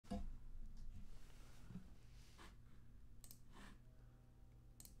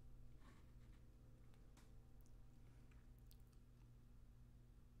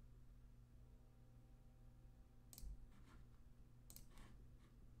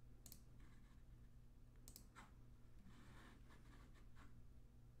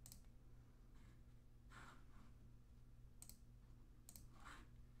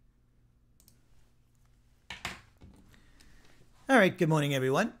right, good morning,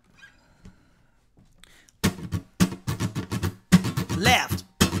 everyone. Left,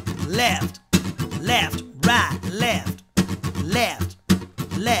 left, left, right, left, left,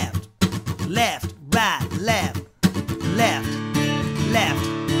 left, left, right, left, left, left,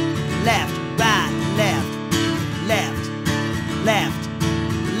 left, right, left, left, left,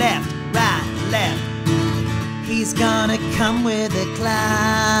 left, right, left. He's gonna come with the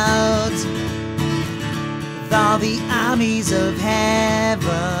clouds, with all the armies of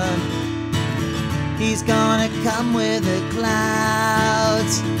heaven. He's gonna come with the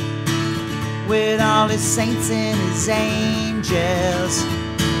clouds, with all his saints and his angels.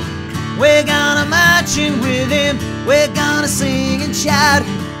 We're gonna march in with him, we're gonna sing and shout.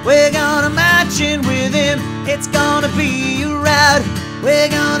 We're gonna march in with him, it's gonna be a rout. We're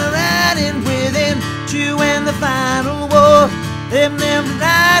gonna ride in with him to end the final war. And then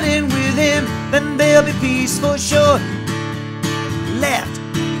riding with him, then there'll be peace for sure. Left,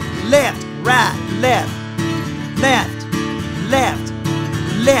 left, right, left, left, left,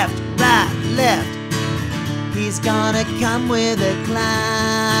 left, right, left. He's gonna come with the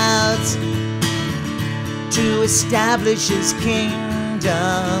clouds to establish his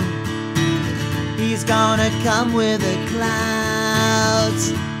kingdom. He's gonna come with the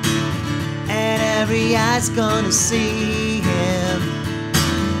clouds, and every eye's gonna see him.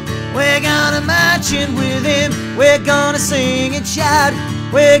 We're gonna march in with him, we're gonna sing and shout.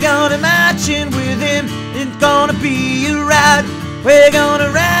 We're gonna march in with him, it's gonna be a rout. We're gonna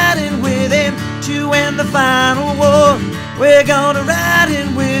ride in with him to end the final war. We're gonna ride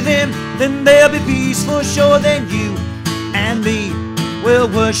in with him, then there'll be peace for sure. Then you and me will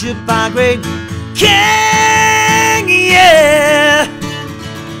worship our great King, yeah.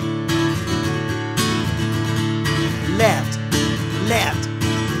 Left, left,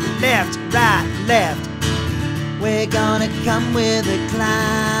 left, right, left. We're gonna come with the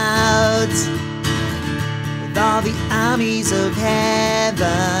clouds, with all the armies of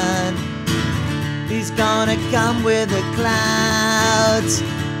heaven. He's gonna come with the clouds,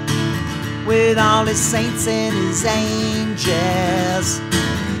 with all his saints and his angels.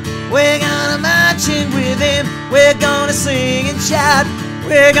 We're gonna march in with him, we're gonna sing and shout.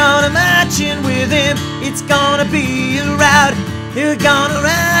 We're gonna march in with him, it's gonna be a rout. We're gonna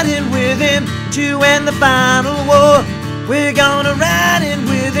ride in with him to end the final war. We're gonna ride in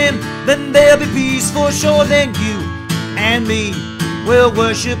with him, then there'll be peace for sure. Then you and me will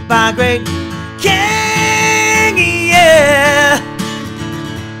worship our great King, yeah.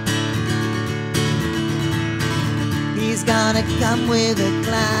 He's gonna come with the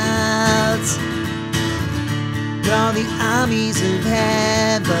clouds, with all the armies of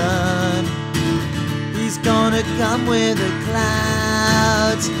heaven. He's gonna come with the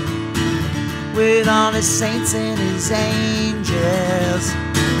clouds, with all his saints and his angels.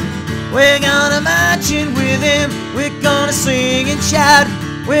 We're gonna march in with him, we're gonna sing and shout.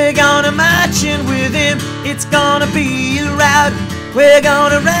 We're gonna march in with him, it's gonna be a rout. We're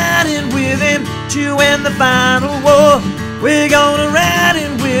gonna ride in with him to end the final war. We're gonna ride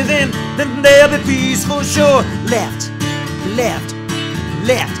in with him, then there'll be peace for sure. Left, left,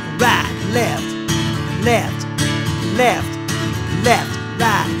 left, right, left, left, left, left,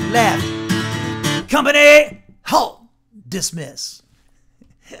 right, left. Company, halt, dismiss.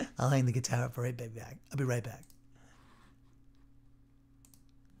 I'll hang the guitar up right back. I'll be right back.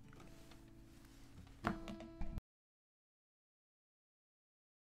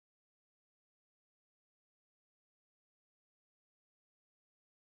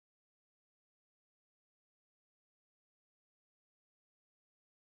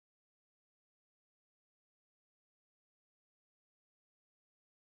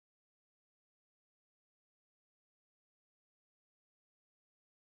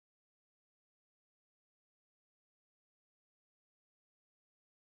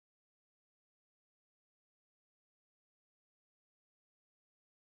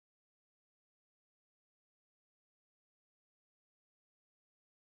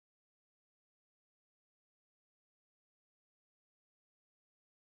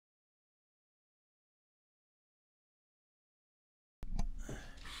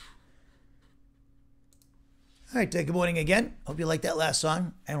 All right, good morning again. Hope you like that last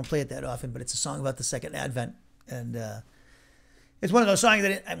song. I don't play it that often, but it's a song about the second advent. And it's one of those songs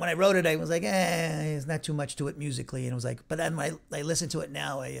that when I wrote it, I was like, there's not too much to it musically. And it was like, but then when I listen to it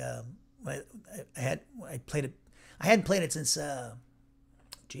now, I played it. I hadn't played it since, I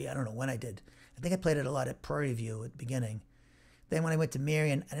don't know when I did. I think I played it a lot at Prairie View at the beginning. Then when I went to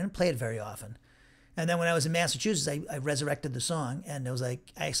Marion, I didn't play it very often. And then when I was in Massachusetts, I resurrected the song. And I was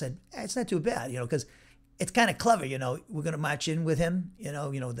like, I said, it's not too bad, because it's kind of clever, we're going to march in with him,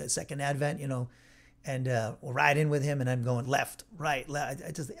 the second advent, and we'll ride in with him, and I'm going left, right, left.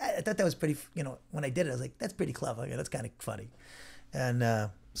 I thought that was pretty, when I did it, I was like, that's pretty clever. That's kind of funny.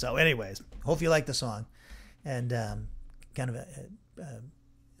 And so anyways, hope you like the song. And kind of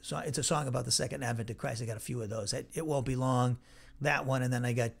so it's a song about the second advent of Christ. I got a few of those. It Won't Be Long, that one, and then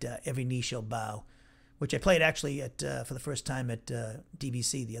I got Every Knee Shall Bow, which I played actually for the first time at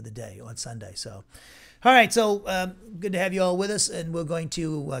DBC the other day on Sunday. So, all right, so good to have you all with us, and we're going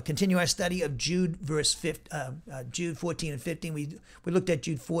to continue our study of Jude, Jude 14 and 15. We looked at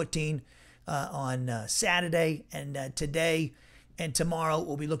Jude 14 on Saturday, and today and tomorrow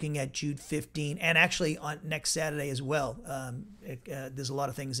we'll be looking at Jude 15, and actually on next Saturday as well. There's a lot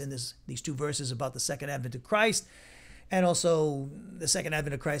of things in these two verses about the second advent of Christ, and also the second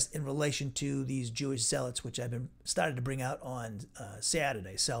advent of Christ in relation to these Jewish zealots, which I've started to bring out on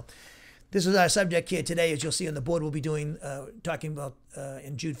Saturday. So this is our subject here today. As you'll see on the board, we'll be talking about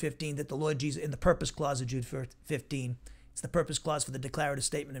in Jude 15 that the Lord Jesus, in the purpose clause of Jude 15, it's the purpose clause for the declarative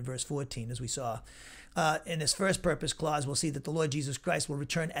statement in verse 14, as we saw. In this first purpose clause, we'll see that the Lord Jesus Christ will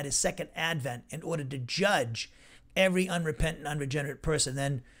return at his second advent in order to judge every unrepentant, unregenerate person.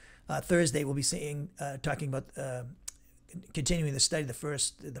 Then Thursday, we'll be talking about continuing the study of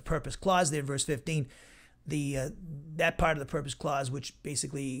the purpose clause there in verse 15. That part of the purpose clause, which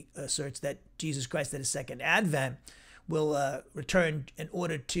basically asserts that Jesus Christ at his second advent will return in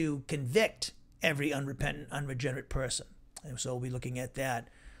order to convict every unrepentant, unregenerate person. And so we'll be looking at that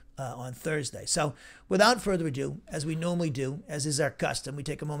on Thursday. So without further ado, as we normally do, as is our custom, we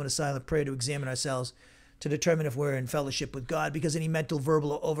take a moment of silent prayer to examine ourselves to determine if we're in fellowship with God, because any mental,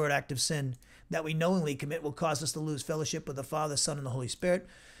 verbal, or overt act of sin that we knowingly commit will cause us to lose fellowship with the Father, Son, and the Holy Spirit.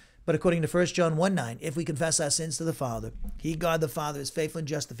 But according to 1 John 1:9, if we confess our sins to the Father, he, God the Father, is faithful and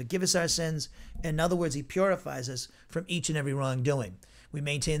just to forgive us our sins. In other words, he purifies us from each and every wrongdoing. We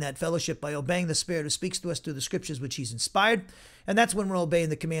maintain that fellowship by obeying the Spirit who speaks to us through the Scriptures which he's inspired. And that's when we're obeying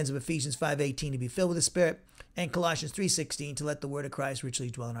the commands of Ephesians 5:18 to be filled with the Spirit, and Colossians 3:16 to let the word of Christ richly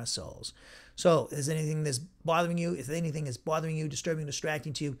dwell in our souls. So, if anything is bothering you, disturbing,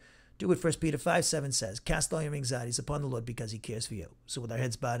 distracting to you, do what 1 Peter 5:7 says. Cast all your anxieties upon the Lord because he cares for you. So with our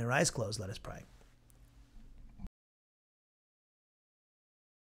heads bowed and our eyes closed, let us pray.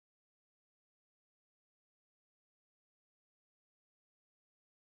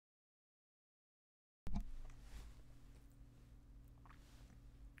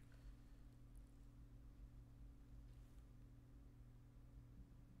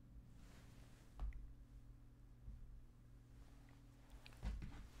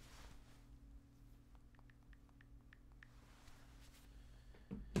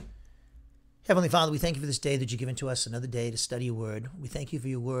 Heavenly Father, we thank you for this day that you've given to us, another day to study your word. We thank you for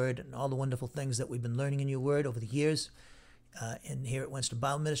your word and all the wonderful things that we've been learning in your word over the years and here at Wenstrom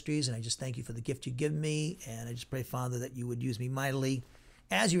Bible Ministries. And I just thank you for the gift you've given me. And I just pray, Father, that you would use me mightily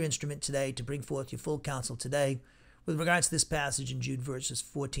as your instrument today to bring forth your full counsel today with regards to this passage in Jude verses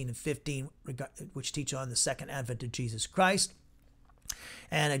 14 and 15, which teach on the second advent of Jesus Christ.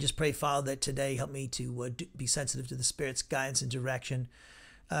 And I just pray, Father, that today help me to be sensitive to the Spirit's guidance and direction,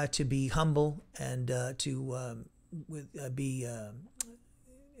 to be humble and to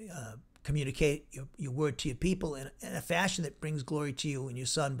communicate your word to your people in a fashion that brings glory to you and your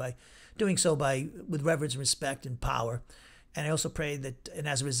Son by doing so with reverence and respect and power. And I also pray that, and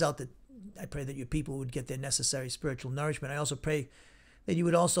as a result, I pray that your people would get their necessary spiritual nourishment. I also pray that you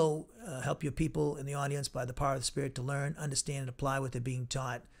would also help your people in the audience by the power of the Spirit to learn, understand, and apply what they're being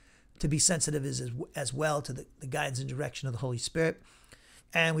taught, to be sensitive as well to the guidance and direction of the Holy Spirit.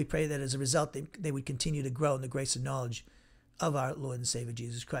 And we pray that as a result, they would continue to grow in the grace and knowledge of our Lord and Savior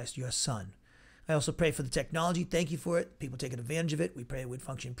Jesus Christ, your Son. I also pray for the technology. Thank you for it. People taking advantage of it. We pray it would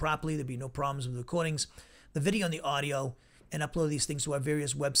function properly. There'd be no problems with the recordings, the video and the audio, and upload these things to our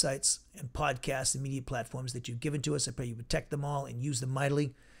various websites and podcasts and media platforms that you've given to us. I pray you protect them all and use them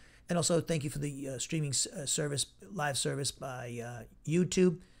mightily. And also thank you for the streaming service, live service by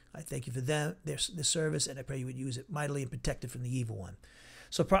YouTube. I thank you for their service, and I pray you would use it mightily and protect it from the evil one.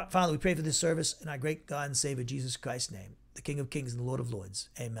 So, Father, we pray for this service in our great God and Savior, Jesus Christ's name, the King of Kings and the Lord of Lords.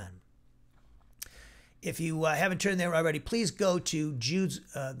 Amen. If you haven't turned there already, please go to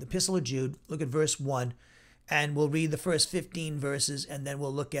the Epistle of Jude, look at verse 1, and we'll read the first 15 verses, and then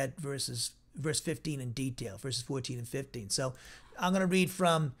we'll look at verse 15 in detail, verses 14 and 15. So I'm going to read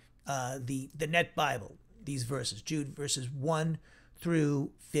from the Net Bible, these verses, Jude verses 1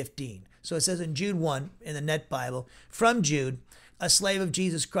 through 15. So it says in Jude 1 in the Net Bible, from Jude, a slave of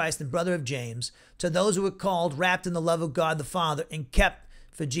Jesus Christ and brother of James, to those who are called, wrapped in the love of God the Father, and kept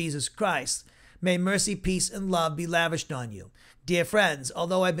for Jesus Christ, May mercy, peace, and love be lavished on you. Dear friends,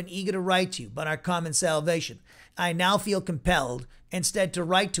 although I've been eager to write to you about our common salvation, I now feel compelled instead to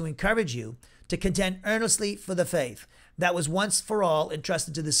write to encourage you to contend earnestly for the faith that was once for all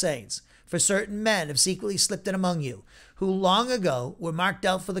entrusted to the saints. For certain men have secretly slipped in among you, who long ago were marked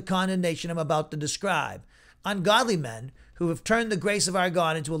out for the condemnation I'm about to describe. Ungodly men who have turned the grace of our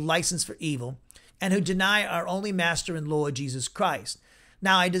God into a license for evil, and who deny our only Master and Lord Jesus Christ.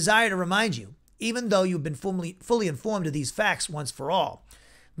 Now I desire to remind you, even though you've been fully informed of these facts once for all,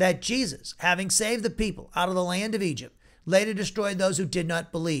 that Jesus, having saved the people out of the land of Egypt, later destroyed those who did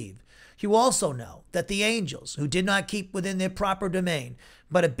not believe. You also know that the angels, who did not keep within their proper domain,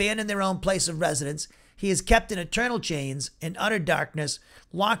 but abandoned their own place of residence, he has kept in eternal chains in utter darkness,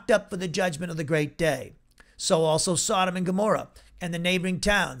 locked up for the judgment of the great day. So also Sodom and Gomorrah and the neighboring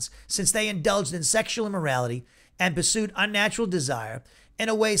towns, since they indulged in sexual immorality and pursued unnatural desire in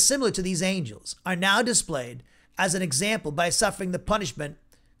a way similar to these angels, are now displayed as an example by suffering the punishment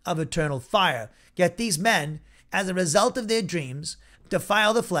of eternal fire. Yet these men, as a result of their dreams,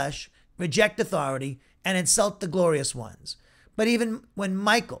 defile the flesh, reject authority, and insult the glorious ones. But even when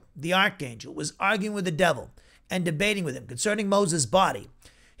Michael, the archangel, was arguing with the devil and debating with him concerning Moses' body,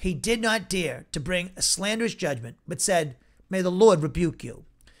 he did not dare to bring a slanderous judgment, but said, "May the Lord rebuke you."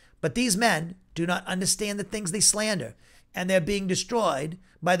 But these men do not understand the things they slander, and they're being destroyed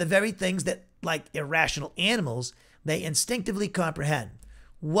by the very things that, like irrational animals, they instinctively comprehend.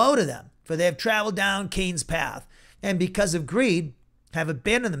 Woe to them, for they have traveled down Cain's path, and because of greed have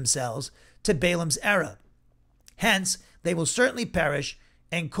abandoned themselves to Balaam's error. Hence, they will certainly perish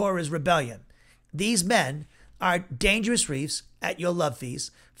in Korah's rebellion. These men are dangerous reefs at your love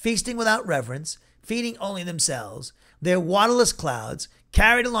feast, feasting without reverence, feeding only themselves. They're waterless clouds,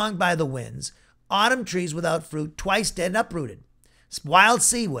 carried along by the winds, autumn trees without fruit, twice dead and uprooted, wild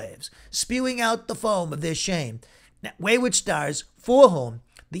sea waves, spewing out the foam of their shame, wayward stars for whom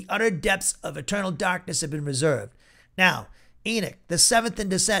the utter depths of eternal darkness have been reserved. Now, Enoch, the seventh in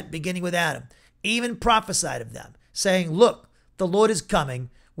descent, beginning with Adam, even prophesied of them, saying, "Look, the Lord is coming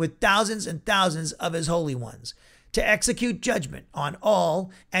with thousands and thousands of his holy ones, to execute judgment on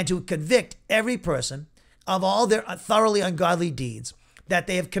all and to convict every person of all their thoroughly ungodly deeds that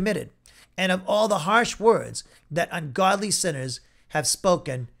they have committed, and of all the harsh words that ungodly sinners have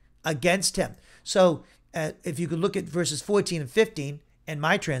spoken against him." So if you could look at verses 14 and 15 in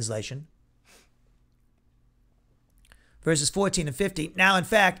my translation, verses 14 and 15. Now, in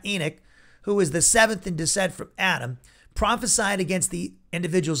fact, Enoch, who is the seventh in descent from Adam, prophesied against the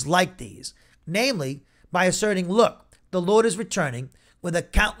individuals like these, namely by asserting, "Look, the Lord is returning with a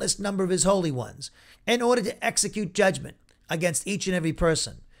countless number of his holy ones in order to execute judgment against each and every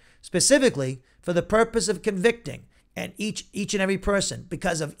person, specifically for the purpose of convicting and each and every person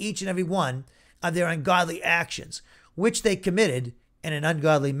because of each and every one of their ungodly actions, which they committed in an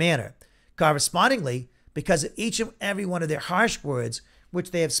ungodly manner. Correspondingly, because of each and every one of their harsh words,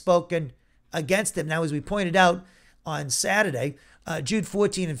 which they have spoken against him." Now, as we pointed out on Saturday, Jude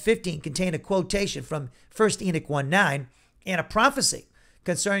 14 and 15 contain a quotation from 1 Enoch 1:9 and a prophecy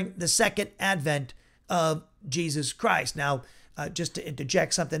concerning the second advent of Jesus Christ. Now, just to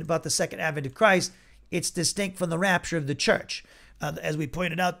interject something about the second advent of Christ, it's distinct from the rapture of the church. As we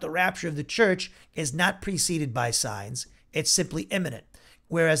pointed out, the rapture of the church is not preceded by signs. It's simply imminent.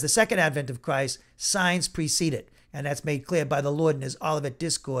 Whereas the second advent of Christ, signs precede it. And that's made clear by the Lord in his Olivet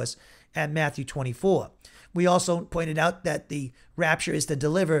Discourse at Matthew 24. We also pointed out that the rapture is to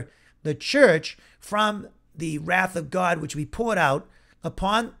deliver the church from the wrath of God, which we poured out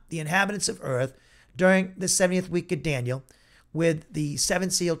upon the inhabitants of earth during the 70th week of Daniel, with the seven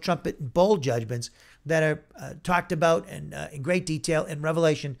seal, trumpet, and bowl judgments that are talked about in great detail in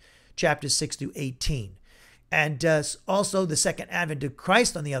Revelation chapters 6 through 18. And also the second advent of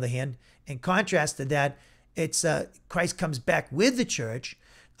Christ, on the other hand, in contrast to that, it's Christ comes back with the church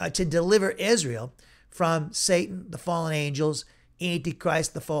to deliver Israel from Satan, the fallen angels,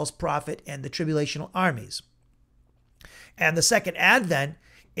 Antichrist, the false prophet, and the tribulational armies. And the second advent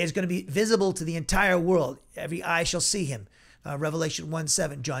is going to be visible to the entire world. Every eye shall see him. Revelation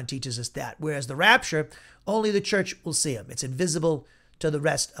 1:7, John teaches us that. Whereas the rapture, only the church will see him. It's invisible to the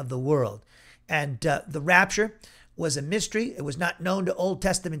rest of the world. And the rapture was a mystery. It was not known to Old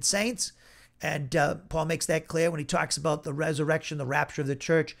Testament saints. And Paul makes that clear when he talks about the resurrection, the rapture of the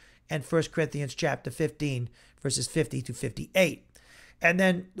church, and 1 Corinthians chapter 15, verses 50 to 58. And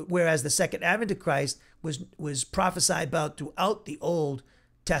then, whereas the second advent of Christ was prophesied about throughout the Old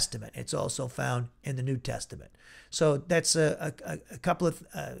Testament. It's also found in the New Testament. So that's a couple of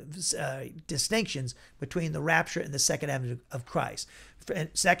distinctions between the rapture and the second advent of Christ. And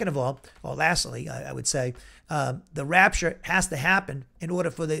second of all, or lastly, I would say, the rapture has to happen in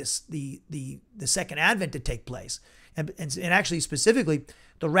order for the second advent to take place. And actually, specifically,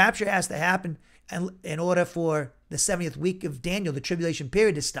 the rapture has to happen in order for the 70th week of Daniel, the tribulation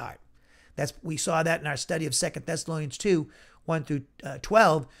period, to start. We saw that in our study of 2 Thessalonians 2, 1 through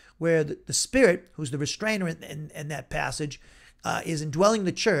 12, where the Spirit, who's the restrainer in that passage, is indwelling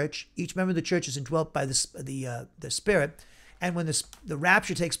the church. Each member of the church is indwelt by the Spirit. And when the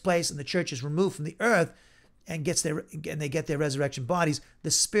rapture takes place and the church is removed from the earth and they get their resurrection bodies, the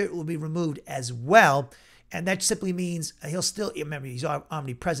Spirit will be removed as well. And that simply means he'll still, remember, he's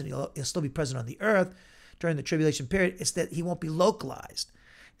omnipresent. He'll still be present on the earth during the tribulation period. It's that he won't be localized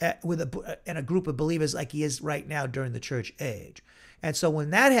in a group of believers like he is right now during the church age. And so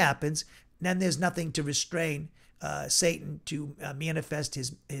when that happens, then there's nothing to restrain Satan to manifest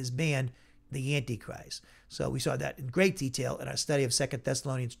his man, the Antichrist. So we saw that in great detail in our study of 2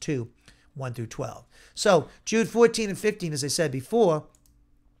 Thessalonians 2, 1 through 12. So Jude 14 and 15, as I said before,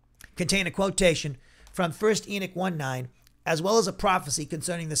 contain a quotation from 1 Enoch 1:9, as well as a prophecy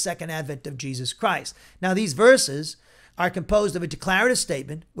concerning the second advent of Jesus Christ. Now, these verses are composed of a declarative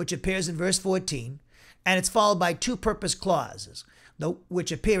statement, which appears in verse 14, and it's followed by two purpose clauses,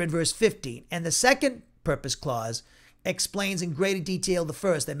 which appear in verse 15. And the second purpose clause explains in greater detail the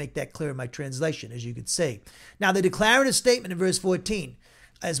first. I make that clear in my translation, as you can see. Now, the declarative statement in verse 14,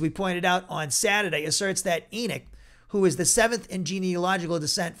 as we pointed out on Saturday, asserts that Enoch, who is the seventh in genealogical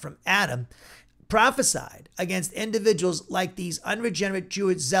descent from Adam, prophesied against individuals like these unregenerate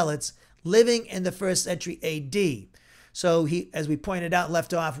Jewish zealots living in the first century A.D. So he, as we pointed out,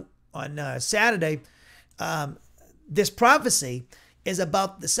 left off on Saturday, this prophecy is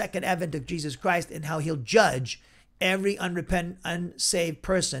about the second advent of Jesus Christ and how he'll judge every unrepentant, unsaved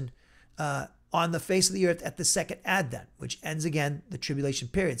person on the face of the earth at the second advent, which ends again the tribulation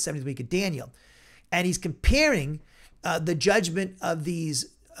period, 70th week of Daniel. And he's comparing the judgment of these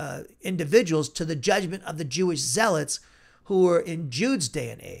individuals to the judgment of the Jewish zealots who were in Jude's day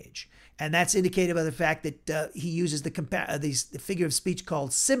and age. And that's indicated by the fact that he uses the figure of speech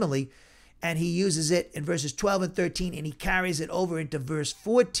called simile, and he uses it in verses 12 and 13, and he carries it over into verse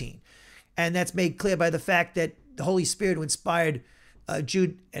 14. And that's made clear by the fact that the Holy Spirit, who inspired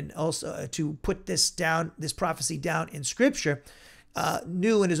Jude and also to put this prophecy down in Scripture,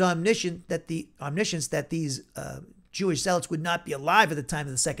 knew in his omniscience that these Jewish zealots would not be alive at the time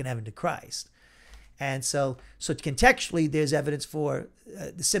of the second advent of Christ. And so contextually, there's evidence for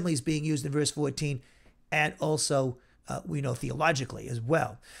the similes being used in verse 14, and also we know theologically as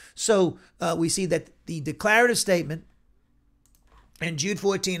well. So we see that the declarative statement in Jude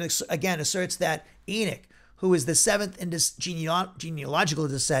 14 again asserts that Enoch, who is the seventh in this genealogical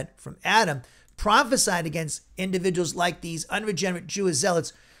descent from Adam, prophesied against individuals like these unregenerate Jewish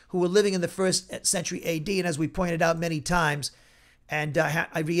zealots who were living in the first century A.D. And as we pointed out many times, and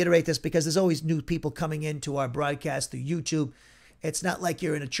I reiterate this because there's always new people coming into our broadcast through YouTube. It's not like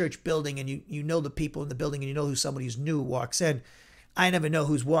you're in a church building and you know the people in the building and you know who somebody who's new walks in. I never know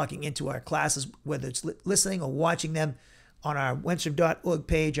who's walking into our classes, whether it's listening or watching them on our Wenstrom.org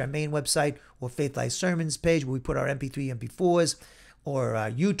page, our main website, or Faith Life Sermons page, where we put our MP3, MP4s, or our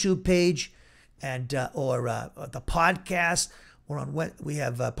YouTube page, and or the podcast. We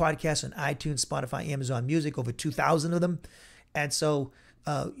have podcasts on iTunes, Spotify, Amazon Music, over 2,000 of them. And so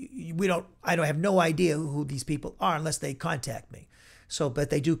I have no idea who these people are unless they contact me. But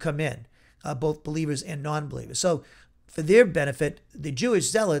they do come in, both believers and non-believers. So for their benefit, the Jewish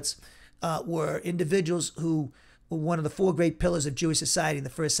zealots were individuals who were one of the four great pillars of Jewish society in the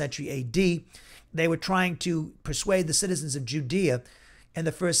first century A.D. They were trying to persuade the citizens of Judea in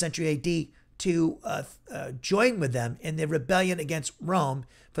the first century A.D. to join with them in their rebellion against Rome,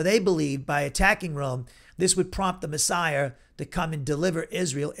 for they believed by attacking Rome, this would prompt the Messiah to come and deliver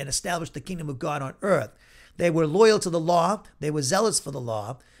Israel and establish the kingdom of God on earth. They were loyal to the law, they were zealous for the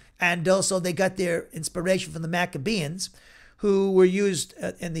law, and also they got their inspiration from the Maccabees, who were used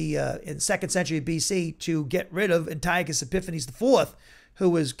in 2nd century BC to get rid of Antiochus Epiphanes IV, who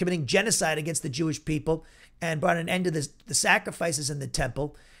was committing genocide against the Jewish people and brought an end to the sacrifices in the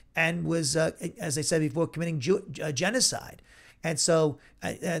temple, and was, as I said before, committing genocide. And so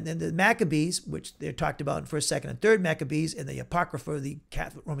and the Maccabees, which they're talked about in 1st, 2nd, and 3rd Maccabees in the Apocrypha of the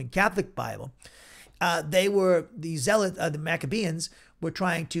Roman Catholic Bible, the Maccabeans were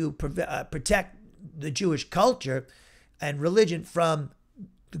trying to protect the Jewish culture and religion from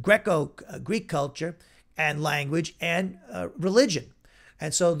the Greek culture and language and religion.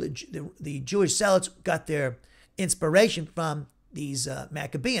 And so the Jewish zealots got their inspiration from these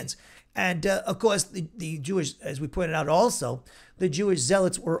Maccabeans. And of course, the Jewish, as we pointed out also, the Jewish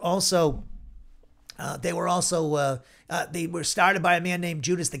zealots were also, they were started by a man named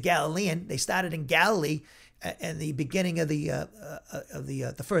Judas the Galilean. They started in Galilee in the beginning of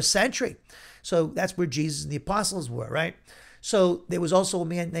the first century. So that's where Jesus and the apostles were, right? So there was also a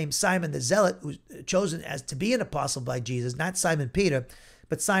man named Simon the Zealot who was chosen as to be an apostle by Jesus, not Simon Peter,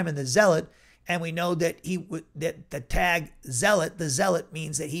 but Simon the Zealot. And we know that that the tag zealot, the zealot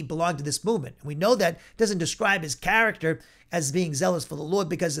means that he belonged to this movement. And we know that doesn't describe his character as being zealous for the Lord,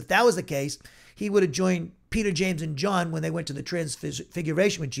 because if that was the case, he would have joined Peter, James, and John when they went to the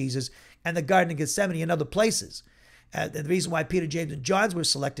transfiguration with Jesus and the Garden of Gethsemane and other places. The reason why Peter, James, and John were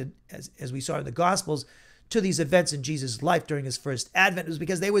selected, as we saw in the Gospels, to these events in Jesus' life during his first advent was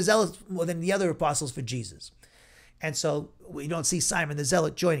because they were zealous more than the other apostles for Jesus. And so we don't see Simon the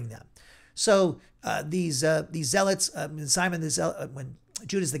Zealot joining them. So these zealots, Simon the Zealot, when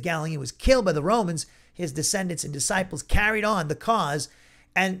Judas the Galilean was killed by the Romans, his descendants and disciples carried on the cause,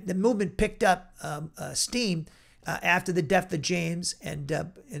 and the movement picked up steam after the death of James, and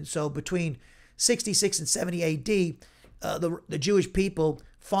so between 66 and 70 A.D., the Jewish people,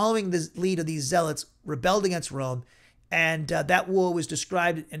 following the lead of these zealots, rebelled against Rome, and that war was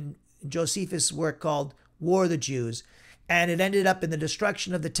described in Josephus' work called War of the Jews, and it ended up in the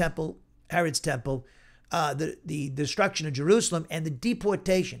destruction of the temple, Herod's temple, the destruction of Jerusalem, and the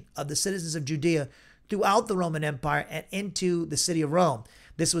deportation of the citizens of Judea throughout the Roman Empire and into the city of Rome.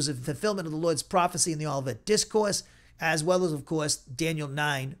 This was a fulfillment of the Lord's prophecy in the Olivet Discourse, as well as, of course, Daniel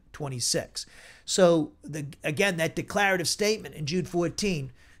 9:26. So, again, that declarative statement in Jude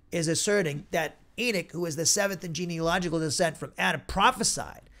 14 is asserting that Enoch, who is the seventh in genealogical descent from Adam,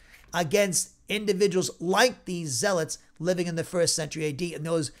 prophesied against individuals like these zealots living in the first century A.D., and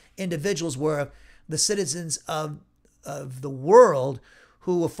those individuals were the citizens of the world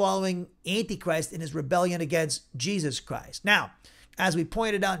who were following Antichrist in his rebellion against Jesus Christ. Now, as we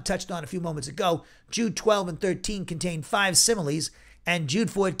pointed out and touched on a few moments ago, Jude 12 and 13 contain 5 similes, and Jude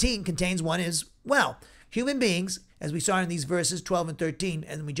 14 contains one as well. Human beings, as we saw in these verses 12 and 13,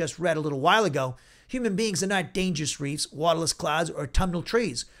 and we just read a little while ago, human beings are not dangerous reefs, waterless clouds, or autumnal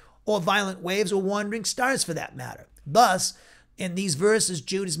trees, or violent waves, or wandering stars for that matter. Thus, in these verses,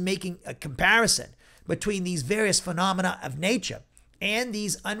 Jude is making a comparison between these various phenomena of nature and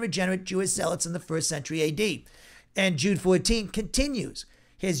these unregenerate Jewish zealots in the first century A.D. And Jude 14 continues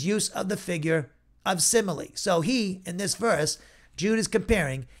his use of the figure of simile. So he, in this verse, Jude is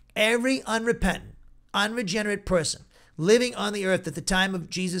comparing every unrepentant, unregenerate person living on the earth at the time of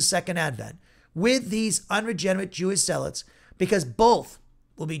Jesus' second advent with these unregenerate Jewish zealots, because both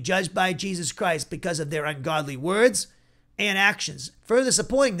will be judged by Jesus Christ because of their ungodly words and actions. Further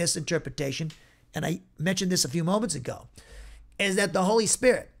supporting this interpretation, and I mentioned this a few moments ago, is that the Holy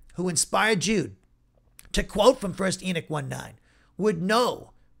Spirit, who inspired Jude to quote from 1 Enoch 1:9, would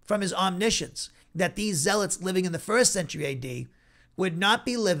know from his omniscience that these zealots living in the first century A.D. would not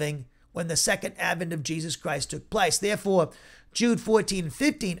be living when the second advent of Jesus Christ took place. Therefore, Jude 14 and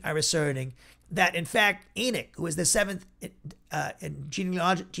 15 are asserting that, in fact, Enoch, who is the seventh in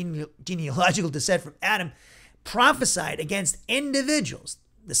genealogical descent from Adam, prophesied against individuals,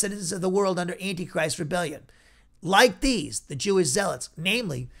 the citizens of the world under Antichrist rebellion, like these, the Jewish zealots,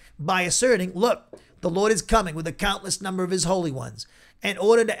 namely by asserting, look, the Lord is coming with a countless number of his holy ones in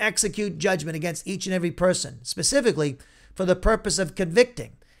order to execute judgment against each and every person, specifically for the purpose of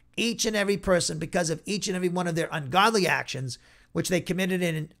convicting each and every person because of each and every one of their ungodly actions, which they committed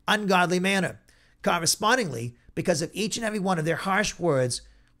in an ungodly manner. Correspondingly, because of each and every one of their harsh words,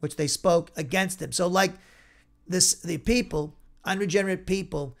 which they spoke against him. So like this, the people, unregenerate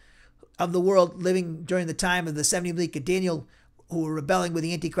people of the world living during the time of the 70 week of Daniel, who were rebelling with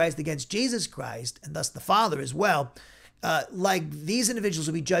the Antichrist against Jesus Christ, and thus the Father as well, like these individuals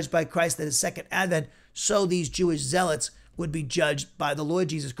will be judged by Christ at his second advent, so these Jewish zealots would be judged by the Lord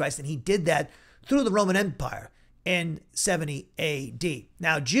Jesus Christ, and he did that through the Roman Empire in 70 A.D.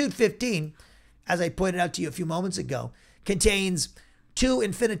 Now, Jude 15, as I pointed out to you a few moments ago, contains 2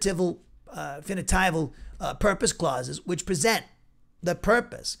 infinitival purpose clauses, which present the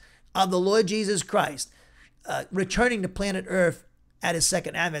purpose of the Lord Jesus Christ returning to planet Earth at his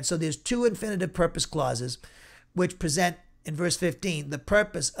second advent. So there's 2 infinitive purpose clauses which present, in verse 15, the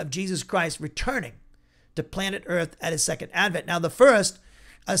purpose of Jesus Christ returning to planet Earth at his second advent. Now, the first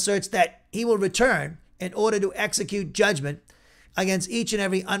asserts that he will return in order to execute judgment against each and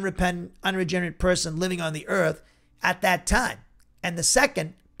every unrepentant, unregenerate person living on the earth at that time. And the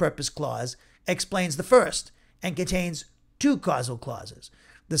second purpose clause explains the first and contains two causal clauses.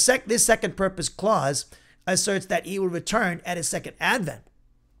 This second purpose clause asserts that he will return at his second advent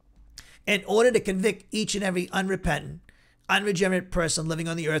in order to convict each and every unrepentant, unregenerate person living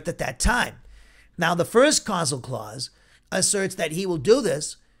on the earth at that time. Now, the first causal clause asserts that he will do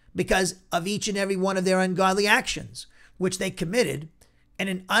this because of each and every one of their ungodly actions, which they committed in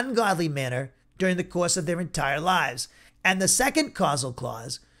an ungodly manner during the course of their entire lives. And the second causal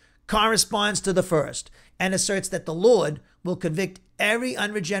clause corresponds to the first and asserts that the Lord will convict every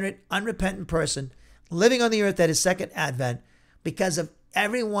unregenerate, unrepentant person living on the earth at his second advent because of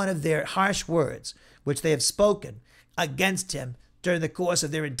every one of their harsh words which they have spoken against him during the course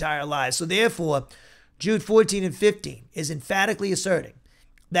of their entire lives. So therefore, Jude 14 and 15 is emphatically asserting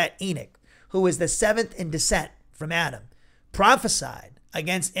that Enoch, who is the seventh in descent from Adam, prophesied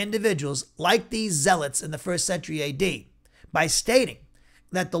against individuals like these zealots in the first century AD by stating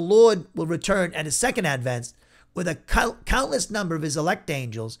that the Lord will return at his second advent with a countless number of his elect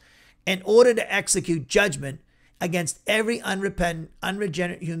angels in order to execute judgment against every unrepentant,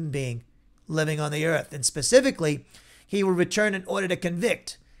 unregenerate human being living on the earth. And specifically, he will return in order to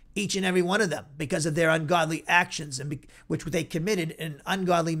convict each and every one of them because of their ungodly actions and which they committed in an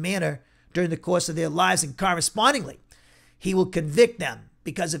ungodly manner during the course of their lives. And correspondingly, he will convict them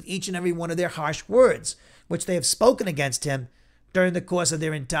because of each and every one of their harsh words which they have spoken against him during the course of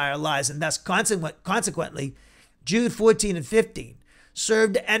their entire lives. And thus, consequently, Jude 14 and 15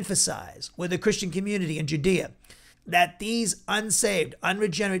 serve to emphasize with the Christian community in Judea that these unsaved,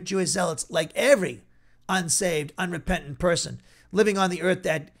 unregenerate Jewish zealots, like every unsaved, unrepentant person living on the earth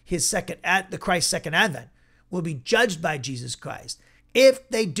at the Christ's second advent, will be judged by Jesus Christ if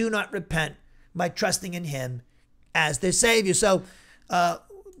they do not repent by trusting in him as their Savior. So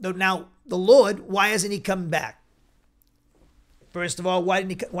now the Lord, why hasn't he come back? First of all, why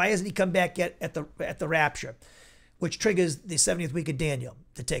hasn't he come back yet at the rapture, which triggers the 70th week of Daniel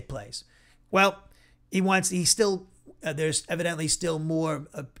to take place? Well, there's evidently still more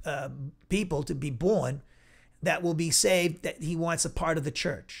people to be born that will be saved, that he wants a part of the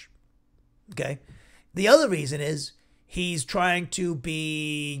church. Okay? The other reason is he's trying to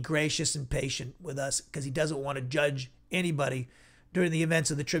be gracious and patient with us because he doesn't want to judge anybody during the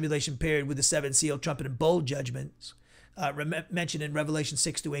events of the tribulation period with the seven seal, trumpet, and bowl judgments mentioned in Revelation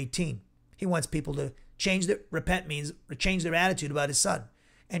 6 to 18. He wants people to repent means change their attitude about his son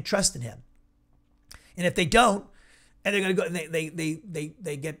and trust in him. And if they don't, and they're going to go,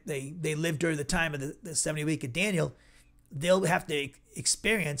 they live during the time of the 70 week of Daniel, they'll have to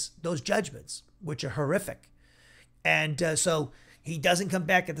experience those judgments, which are horrific. And so he doesn't come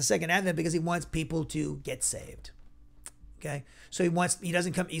back at the second advent because he wants people to get saved. Okay, so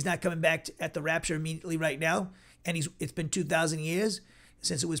he's not coming back at the rapture immediately right now, and it's been 2,000 years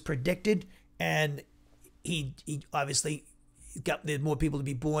since it was predicted, and he obviously there's more people to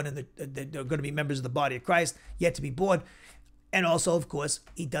be born, and they're going to be members of the body of Christ yet to be born. And also, of course,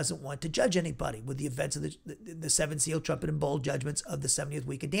 he doesn't want to judge anybody with the events of the seven seal, trumpet, and bowl judgments of the 70th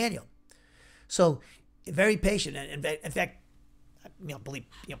week of Daniel. So very patient. And in fact,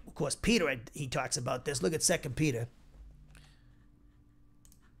 of course, Peter, he talks about this. Look at 2 Peter.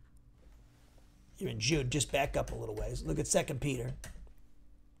 You're in Jude, just back up a little ways. Look at 2 Peter.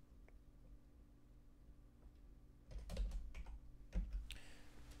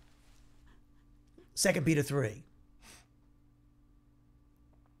 Second Peter 3.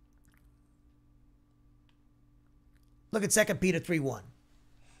 Look at 2 Peter 3:1.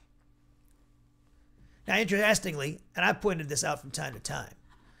 Now, interestingly, and I've pointed this out from time to time,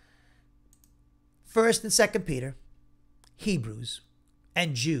 1st and 2nd Peter, Hebrews,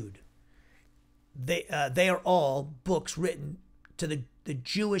 and Jude, they are all books written to the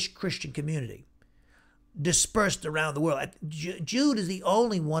Jewish Christian community dispersed around the world. Jude is the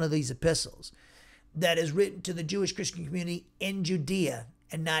only one of these epistles that is written to the Jewish Christian community in Judea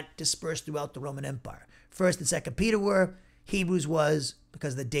and not dispersed throughout the Roman Empire. 1st and 2nd Peter were, Hebrews was,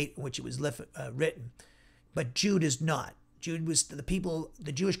 because of the date in which it was written. But Jude is not. Jude was,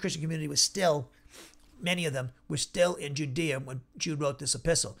 the Jewish Christian community was still, many of them were still in Judea when Jude wrote this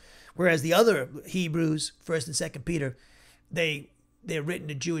epistle. Whereas the other Hebrews, 1st and 2nd Peter, they're written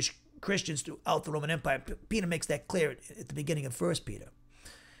to Jewish Christians throughout the Roman Empire. Peter makes that clear at the beginning of 1st Peter.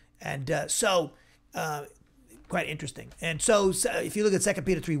 And quite interesting. And so if you look at 2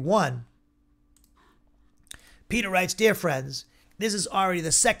 Peter 3:1, Peter writes, "Dear friends, this is already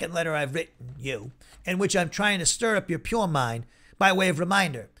the second letter I've written you, in which I'm trying to stir up your pure mind by way of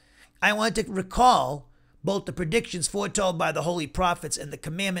reminder. I want to recall both the predictions foretold by the holy prophets and the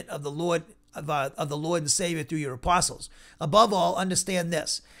commandment of the Lord and Savior through your apostles. Above all, understand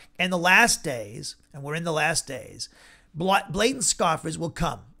this. In the last days, and we're in the last days, Blatant scoffers will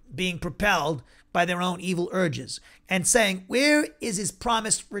come, being propelled by their own evil urges, and saying, where is his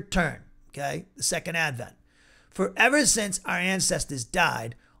promised return? Okay, the second advent. For ever since our ancestors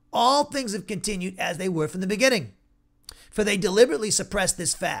died, all things have continued as they were from the beginning. For they deliberately suppressed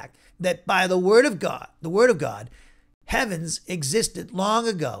this fact that by the word of God, heavens existed long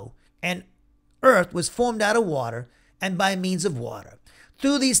ago, and earth was formed out of water and by means of water.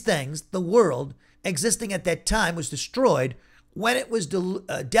 Through these things, the world existing at that time was destroyed when it was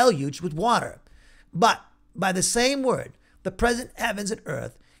deluged with water. But by the same word, the present heavens and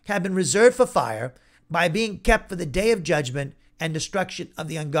earth have been reserved for fire by being kept for the day of judgment and destruction of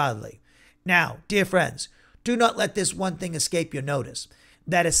the ungodly. Now, dear friends, do not let this one thing escape your notice,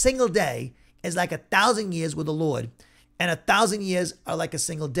 that a single day is like 1,000 years with the Lord, and 1,000 years are like a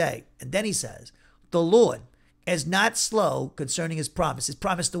single day. And then he says, the Lord is not slow concerning his promise. His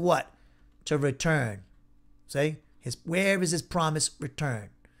promise to what? To return. See? Where is his promise return?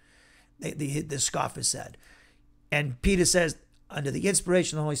 The scoffer said. And Peter says, under the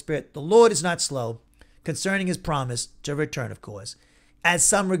inspiration of the Holy Spirit, the Lord is not slow concerning his promise to return, of course, as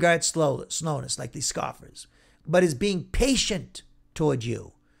some regard slowness, like these scoffers, but is being patient toward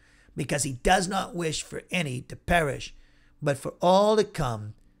you, because he does not wish for any to perish, but for all to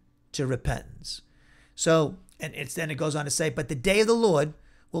come to repentance. So, then it goes on to say, but the day of the Lord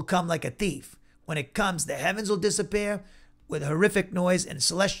will come like a thief. When it comes, the heavens will disappear with a horrific noise, and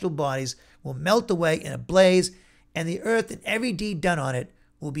celestial bodies will melt away in a blaze, and the earth and every deed done on it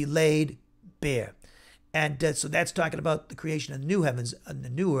will be laid bare. And so that's talking about the creation of the new heavens and the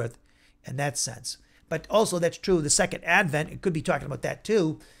new earth in that sense. But also that's true of the second advent. It could be talking about that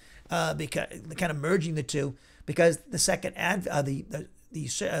too, because kind of merging the two, because the second advent, the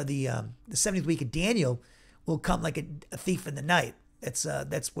 70th week of Daniel will come like a thief in the night.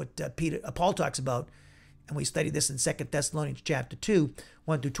 That's what Paul talks about, and we studied this in 2 Thessalonians chapter 2,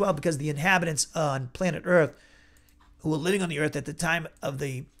 1 through 12, because the inhabitants on planet Earth who were living on the earth at the time of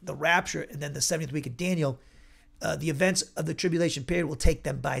the rapture and then the 70th week of Daniel, the events of the tribulation period will take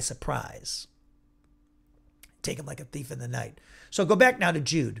them by surprise. Take them like a thief in the night. So go back now to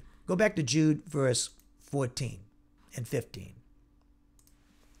Jude. Go back to Jude verse 14 and 15.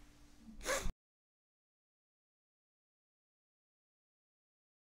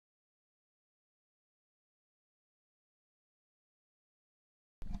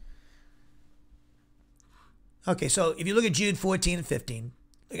 Okay, so if you look at Jude 14 and 15,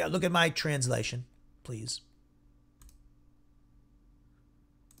 look at my translation, please.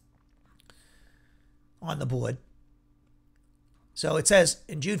 On the board. So it says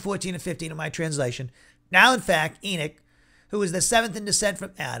in Jude 14 and 15 of my translation, now in fact, Enoch, who was the seventh in descent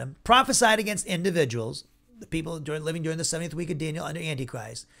from Adam, prophesied against individuals, the people living during the 70th week of Daniel under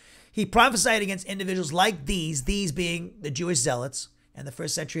Antichrist. He prophesied against individuals like these being the Jewish zealots in the 1st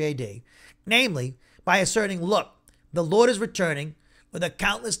century AD, namely, by asserting, look, the Lord is returning with a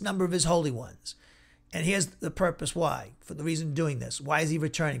countless number of his holy ones. And here's the purpose why, for the reason of doing this. Why is he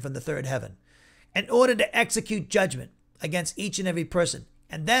returning from the third heaven? In order to execute judgment against each and every person.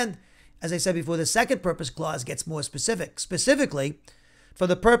 And then, as I said before, the second purpose clause gets more specific. Specifically, for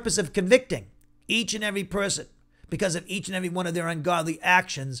the purpose of convicting each and every person because of each and every one of their ungodly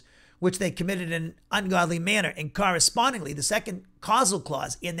actions which they committed in an ungodly manner. And correspondingly, the second causal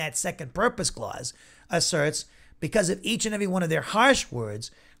clause in that second purpose clause asserts, because of each and every one of their harsh words,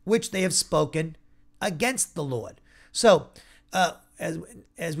 which they have spoken against the Lord. So,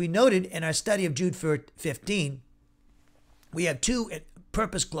 as we noted in our study of Jude 15, we have two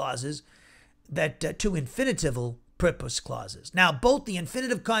purpose clauses, two infinitival purpose clauses. Now, both the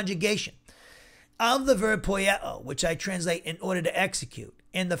infinitive conjugation of the verb poieo, which I translate in order to execute,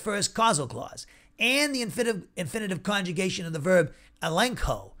 in the first causal clause, and the infinitive conjugation of the verb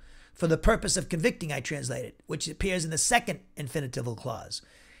elencho, for the purpose of convicting, I translate it, which appears in the second infinitival clause.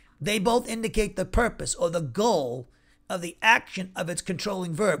 They both indicate the purpose or the goal of the action of its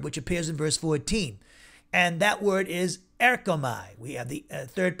controlling verb, which appears in verse 14. And that word is erkomai. We have the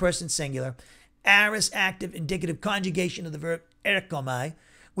third person singular, aorist active indicative conjugation of the verb erkomai,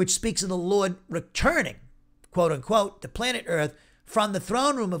 which speaks of the Lord returning, quote unquote, to planet Earth from the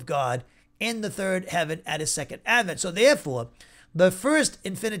throne room of God in the third heaven at his second advent. So therefore, the first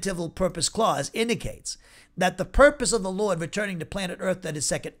infinitival purpose clause indicates that the purpose of the Lord returning to planet Earth at his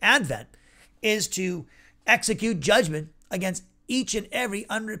second advent is to execute judgment against each and every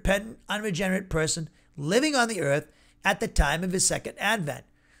unrepentant, unregenerate person living on the earth at the time of his second advent.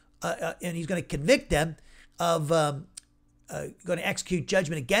 And he's going to convict them of, going to execute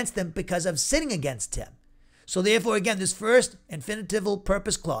judgment against them because of sinning against him. So therefore, again, this first infinitival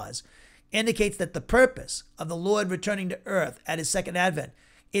purpose clause indicates that the purpose of the Lord returning to earth at his second advent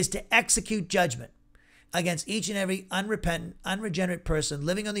is to execute judgment against each and every unrepentant, unregenerate person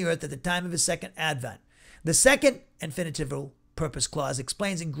living on the earth at the time of his second advent. The second infinitival purpose clause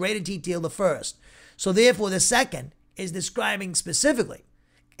explains in greater detail the first. So therefore, the second is describing specifically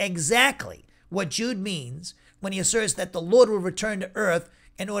exactly what Jude means when he asserts that the Lord will return to earth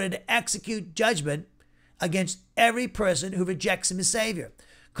in order to execute judgment against every person who rejects him as Savior.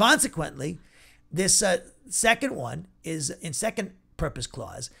 Consequently, this second one is, in second purpose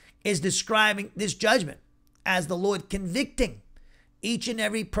clause, is describing this judgment as the Lord convicting each and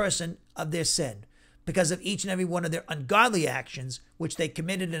every person of their sin because of each and every one of their ungodly actions, which they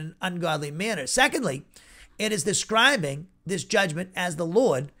committed in an ungodly manner. Secondly, it is describing this judgment as the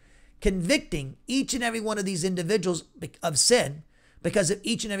Lord convicting each and every one of these individuals of sin because of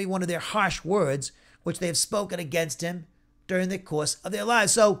each and every one of their harsh words, which they have spoken against him during the course of their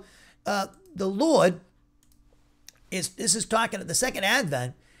lives. So the Lord this is talking at the second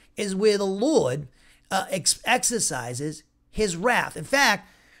advent is where the Lord exercises his wrath. In fact,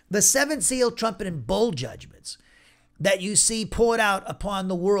 the seven seal, trumpet, and bowl judgments that you see poured out upon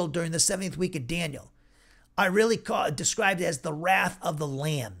the world during the 70th week of Daniel are really described as the wrath of the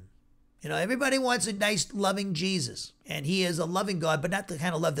Lamb. You know, everybody wants a nice, loving Jesus, and he is a loving God, but not the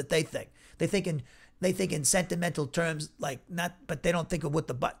kind of love that they think. They think in sentimental terms, but they don't think of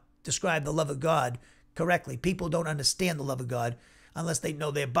describe the love of God correctly. People don't understand the love of God unless they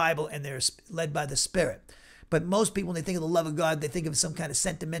know their Bible and they're led by the Spirit. But most people, when they think of the love of God, they think of some kind of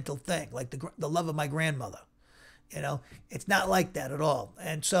sentimental thing, like the love of my grandmother. You know, it's not like that at all.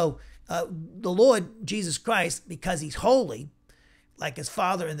 And so the Lord Jesus Christ, because he's holy, like his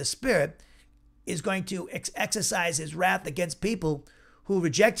Father in the Spirit, is going to exercise his wrath against people who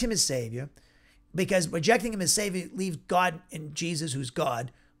reject him as Savior, because rejecting him as Savior leaves God and Jesus, who's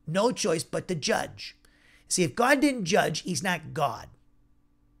God, no choice but to judge. See, if God didn't judge, he's not God.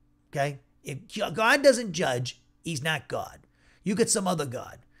 Okay? If God doesn't judge, he's not God. You get some other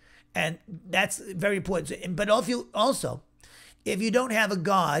God. And that's very important. But if you don't have a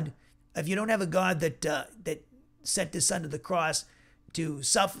God, that sent his son to the cross to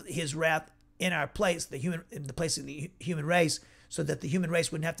suffer his wrath in our place, in the place of the human race, so that the human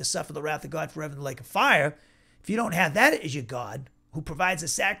race wouldn't have to suffer the wrath of God forever in the lake of fire, if you don't have that as your God, who provides a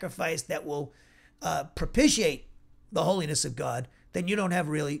sacrifice that will propitiate the holiness of God, then you don't have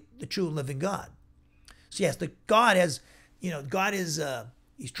really the true and living God. So yes, God is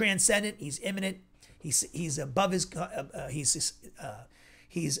he's transcendent, he's immanent, he's above his,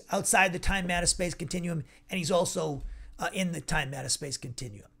 he's outside the time, matter, space continuum, and he's also in the time, matter, space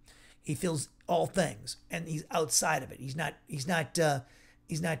continuum. He feels all things, and he's outside of it. He doesn't have to.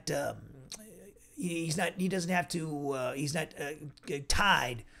 He's not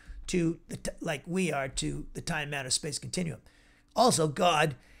tied to like we are to the time, matter, space continuum. Also,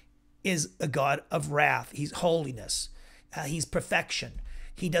 God is a God of wrath. He's holiness. He's perfection.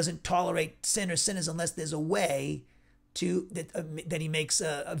 He doesn't tolerate sin or sinners unless there's a way that he makes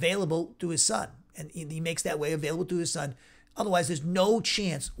available to his son, and he makes that way available to his son. Otherwise, there's no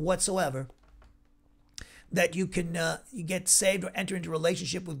chance whatsoever that you can you get saved or enter into a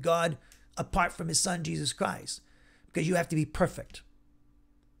relationship with God apart from his son, Jesus Christ, because you have to be perfect.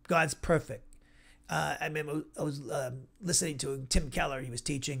 God's perfect. I remember I was listening to Tim Keller. He was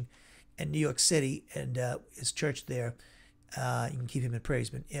teaching in New York City, and his church there. You can keep him in prayer. He's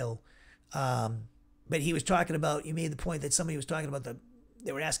been ill. But he was talking about, he made the point that somebody was talking about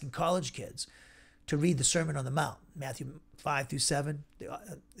they were asking college kids to read the Sermon on the Mount, Matthew 5 through 7,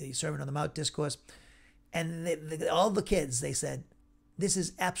 the Sermon on the Mount discourse. And all the kids, they said, this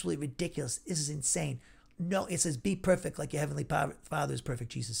is absolutely ridiculous. This is insane. No, it says, be perfect like your heavenly Father is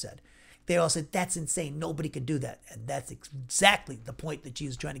perfect, Jesus said. They all said, that's insane. Nobody could do that. And that's exactly the point that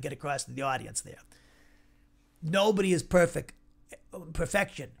Jesus is trying to get across to the audience there. Nobody is perfect.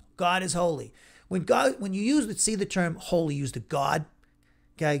 Perfection. God is holy. When you see the term holy used to God,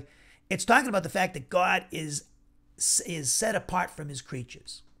 okay, it's talking about the fact that God is set apart from his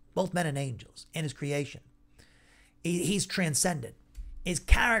creatures, both men and angels, and his creation. He's transcendent. His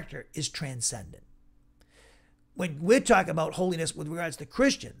character is transcendent. When we're talking about holiness with regards to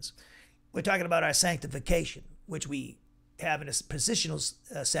Christians, we're talking about our sanctification, which we have in a positional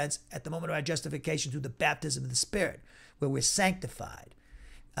sense at the moment of our justification through the baptism of the Spirit, where we're sanctified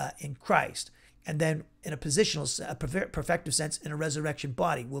in Christ. And then in a positional, perfective sense, in a resurrection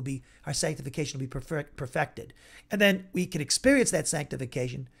body, our sanctification will be perfected. And then we can experience that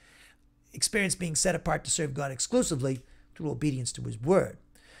sanctification, experience being set apart to serve God exclusively through obedience to his word.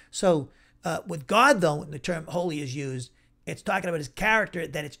 So with God, though, when the term holy is used, It's talking about his character,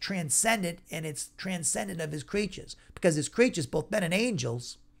 that it's transcendent, and it's transcendent of his creatures. Because his creatures, both men and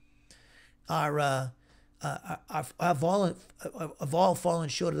angels, have all fallen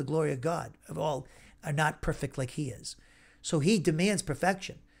short of the glory of God. Of all are not perfect like he is. So he demands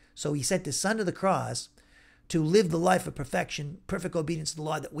perfection. So he sent his son to the cross to live the life of perfection, perfect obedience to the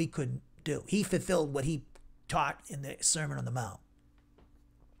law that we couldn't do. He fulfilled what he taught in the Sermon on the Mount.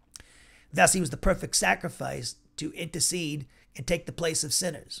 Thus, he was the perfect sacrifice to intercede and take the place of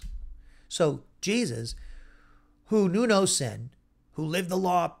sinners. So Jesus, who knew no sin, who lived the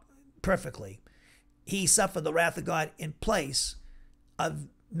law perfectly, he suffered the wrath of God in place of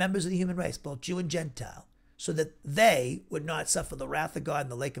members of the human race, both Jew and Gentile, so that they would not suffer the wrath of God in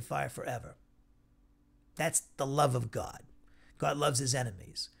the lake of fire forever. That's the love of God. God loves his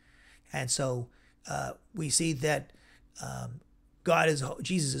enemies. And so we see that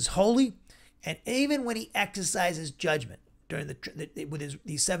Jesus is holy, and even when he exercises judgment during with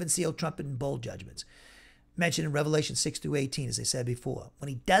these seven seal, trumpet, and bowl judgments, mentioned in Revelation 6-18, as I said before, when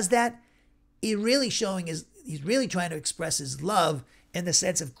he does that, he's really trying to express his love in the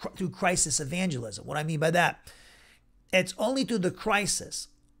sense of through crisis evangelism. What I mean by that, it's only through the crisis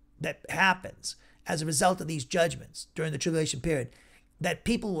that happens as a result of these judgments during the tribulation period that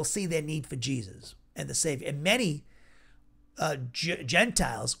people will see their need for Jesus and the Savior. And many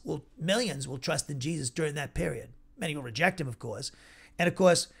Gentiles, millions will trust in Jesus during that period. Many will reject him, of course. And of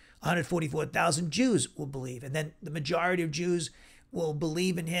course, 144,000 Jews will believe. And then the majority of Jews will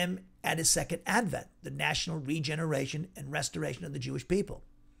believe in him at his second advent, the national regeneration and restoration of the Jewish people.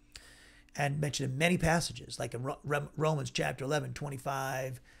 And mentioned in many passages, like in Romans chapter 11,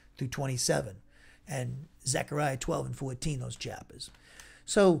 25-27, and Zechariah 12 and 14, those chapters.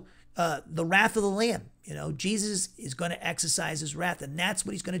 So the wrath of the Lamb, Jesus is going to exercise his wrath, and that's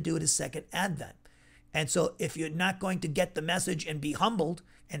what he's going to do at his second advent. And so if you're not going to get the message and be humbled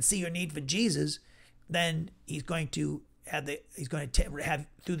and see your need for Jesus, then he's going to have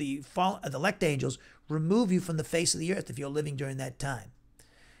through the elect angels remove you from the face of the earth if you're living during that time.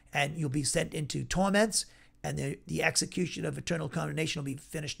 And you'll be sent into torments, and the execution of eternal condemnation will be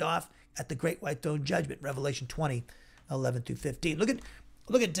finished off at the great white throne judgment, Revelation 20:11-15.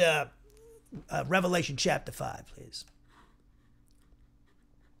 Look at Revelation chapter 5, please.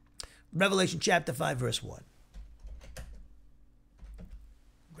 Revelation chapter 5, verse 1.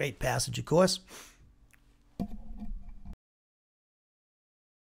 Great passage, of course.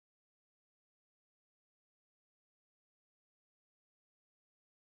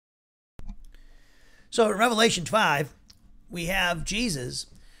 So in Revelation 5, we have Jesus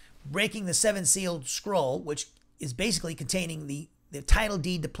breaking the seven-sealed scroll, which is basically containing the title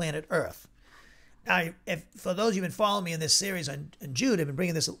deed to planet Earth. Now, for those of you who've been following me in this series on Jude, I've been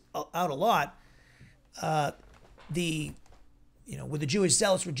bringing this out a lot. With the Jewish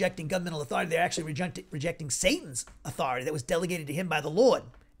zealots rejecting governmental authority, they're actually rejecting Satan's authority that was delegated to him by the Lord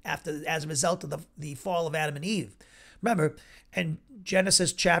as a result of the fall of Adam and Eve. Remember, in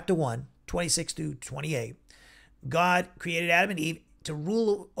Genesis chapter 1, 26-28, God created Adam and Eve to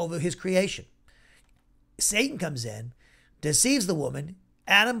rule over his creation. Satan comes in, deceives the woman.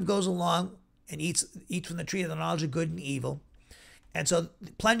 Adam goes along and eats from the tree of the knowledge of good and evil, and so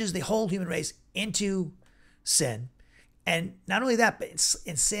plunges the whole human race into sin. And not only that, but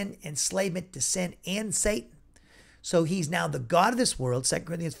in sin, enslavement to sin and Satan. So he's now the God of this world. 2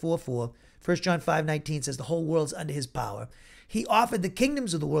 Corinthians 4:4. 1 John 5:19 says the whole world's under his power. He offered the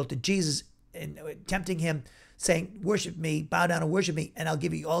kingdoms of the world to Jesus, and tempting him, saying, worship me, bow down and worship me, and I'll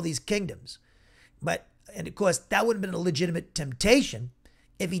give you all these kingdoms. And of course, that would have been a legitimate temptation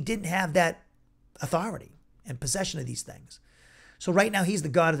if he didn't have that authority and possession of these things. So right now, he's the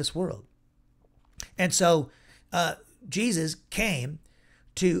God of this world. And so Jesus came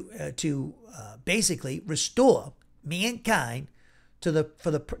to basically restore mankind to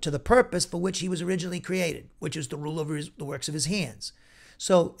the purpose for which he was originally created, which is to rule over the works of his hands.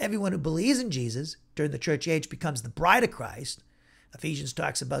 So everyone who believes in Jesus during the church age becomes the bride of Christ. Ephesians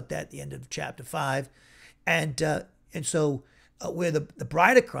talks about that at the end of chapter 5. And so we're the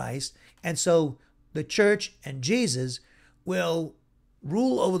bride of Christ. And so the church and Jesus will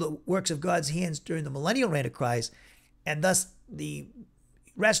rule over the works of God's hands during the millennial reign of Christ, and thus the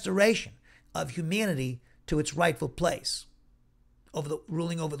restoration of humanity to its rightful place,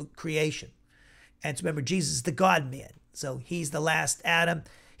 ruling over the creation. And so remember, Jesus is the God-man. So he's the last Adam.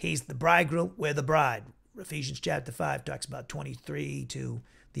 He's the bridegroom. We're the bride. Ephesians chapter 5 talks about 23 to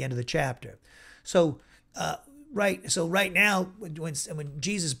the end of the chapter. So right now, when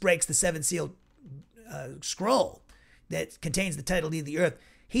Jesus breaks the seven-sealed scroll that contains the title deed of the earth,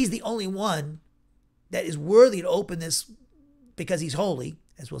 he's the only one that is worthy to open this because he's holy,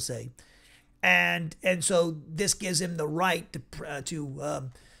 as we'll say. And so this gives him the right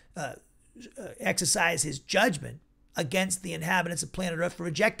to exercise his judgment against the inhabitants of planet Earth for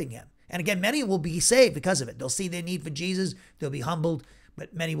rejecting him. And again, many will be saved because of it. They'll see their need for Jesus. They'll be humbled,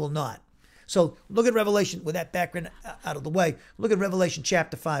 but many will not. So look at Revelation, with that background out of the way. Look at Revelation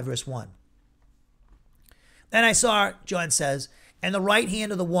chapter 5, verse 1. Then I saw, John says, and the right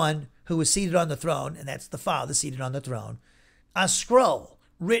hand of the one who was seated on the throne, and that's the Father seated on the throne, a scroll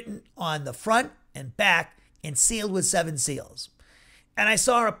written on the front and back and sealed with 7 seals. And I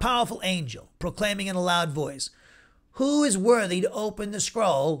saw a powerful angel proclaiming in a loud voice, who is worthy to open the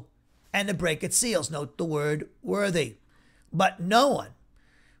scroll and to break its seals? Note the word worthy. But no one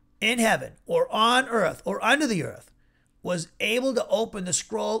in heaven or on earth or under the earth was able to open the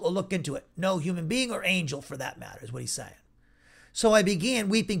scroll or look into it. No human being or angel, for that matter, is what he's saying. So I began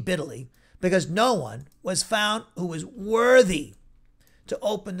weeping bitterly because no one was found who was worthy to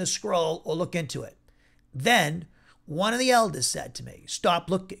open the scroll or look into it. Then one of the elders said to me, stop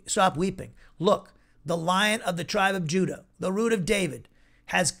weeping. Look, the Lion of the tribe of Judah, the Root of David,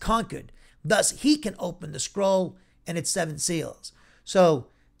 has conquered. Thus he can open the scroll and its 7 seals. So,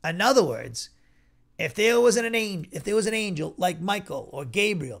 in other words, if there was an angel like Michael or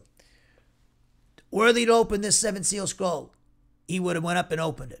Gabriel worthy to open this 7-seal scroll, he would have went up and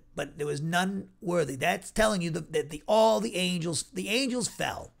opened it. But there was none worthy. That's telling you that all the angels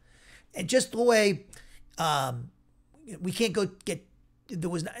fell. And just the way we can't go get,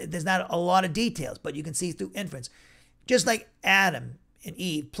 there's not a lot of details, but you can see through inference. Just like Adam and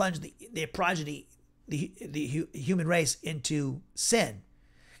Eve plunged their progeny, the human race, into sin,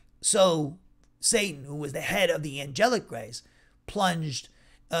 so Satan, who was the head of the angelic race, plunged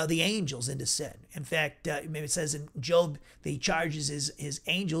the angels into sin. In fact, maybe it says in Job that he charges his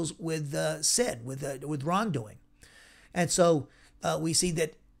angels with sin, with wrongdoing. And so we see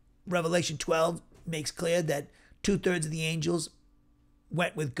that Revelation 12 makes clear that 2/3 of the angels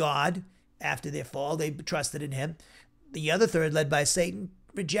went with God after their fall. They trusted in him. The other third, led by Satan,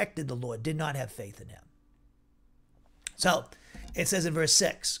 rejected the Lord, did not have faith in him. So it says in verse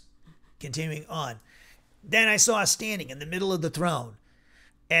 6, continuing on, then I saw standing in the middle of the throne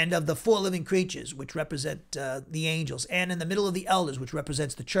and of the 4 living creatures, which represent the angels, and in the middle of the elders, which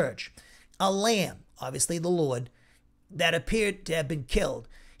represents the church, a lamb, obviously the Lord, that appeared to have been killed.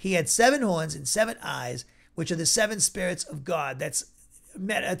 He had 7 horns and 7 eyes, which are the 7 spirits of God. That's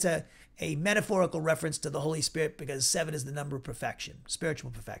a metaphorical reference to the Holy Spirit, because 7 is the number of perfection, spiritual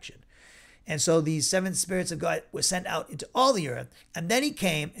perfection. And so these 7 spirits of God were sent out into all the earth. And then he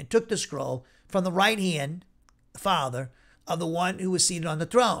came and took the scroll from the right hand, the Father, of the one who was seated on the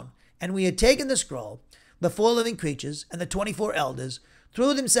throne. And we had taken the scroll, the 4 living creatures and the 24 elders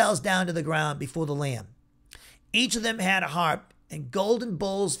threw themselves down to the ground before the Lamb. Each of them had a harp and golden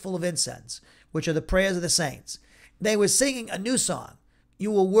bowls full of incense, which are the prayers of the saints. They were singing a new song.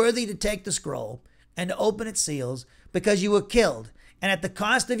 You were worthy to take the scroll and to open its seals, because you were killed, and at the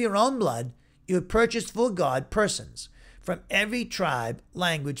cost of your own blood you had purchased for God persons from every tribe,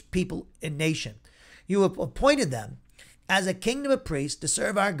 language, people, and nation. You have appointed them as a kingdom of priests to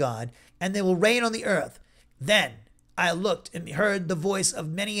serve our God, and they will reign on the earth. Then I looked and heard the voice of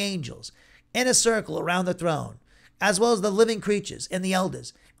many angels in a circle around the throne, as well as the living creatures and the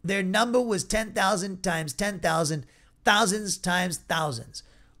elders. Their number was 10,000 times 10,000, thousands times thousands,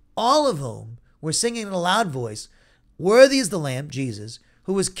 all of whom were singing in a loud voice, worthy is the Lamb, Jesus,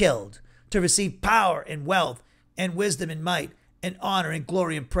 who was killed, to receive power and wealth and wisdom and might and honor and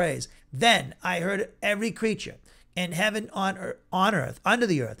glory and praise. Then I heard every creature in heaven, on earth, under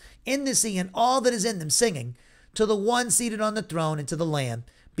the earth, in the sea, and all that is in them, singing to the one seated on the throne and to the Lamb,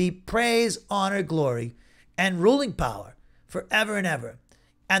 be praise, honor, glory, and ruling power forever and ever.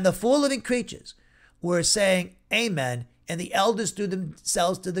 And the 4 living creatures were saying, Amen, and the elders threw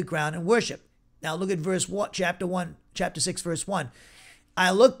themselves to the ground and worship. Now look at chapter 6, verse 1.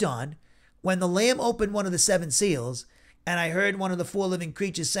 I looked on when the Lamb opened one of the 7 seals, and I heard one of the 4 living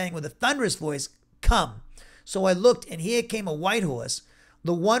creatures saying with a thunderous voice, Come. So I looked, and here came a white horse.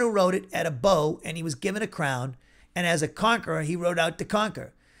 The one who rode it had a bow, and he was given a crown, and as a conqueror he rode out to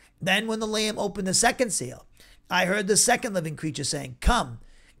conquer. Then when the Lamb opened the 2nd seal, I heard the 2nd living creature saying, Come.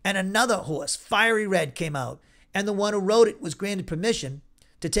 And another horse, fiery red, came out, and the one who rode it was granted permission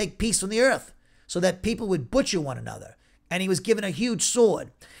to take peace from the earth, so that people would butcher one another. And he was given a huge sword.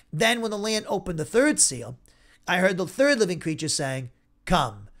 Then when the Lamb opened the 3rd seal, I heard the 3rd living creature saying,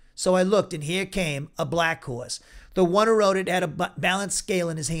 Come. So I looked, and here came a black horse. The one who rode it had a balanced scale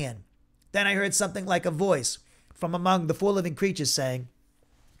in his hand. Then I heard something like a voice from among the 4 living creatures saying,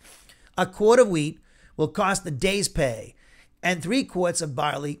 A quart of wheat will cost a day's pay, and 3 quarts of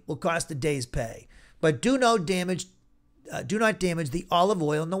barley will cost a day's pay. But do not damage the olive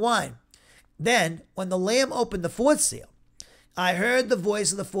oil and the wine. Then, when the Lamb opened the 4th seal, I heard the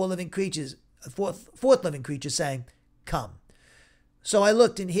voice of the fourth living creature saying, Come. So I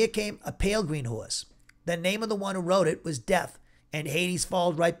looked, and here came a pale green horse. The name of the one who rode it was Death, and Hades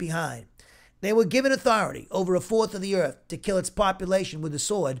followed right behind. They were given authority over 1/4 of the earth to kill its population with the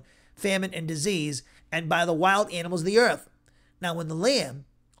sword, famine, and disease, and by the wild animals of the earth. Now when the Lamb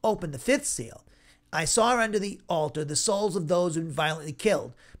opened the 5th seal, I saw under the altar the souls of those who had been violently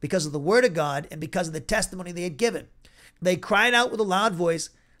killed, because of the word of God and because of the testimony they had given. They cried out with a loud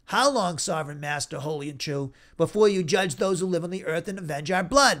voice, How long, sovereign master, holy and true, before you judge those who live on the earth and avenge our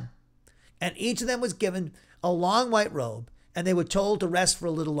blood? And each of them was given a long white robe, and they were told to rest for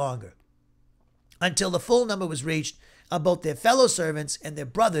a little longer, until the full number was reached of both their fellow servants and their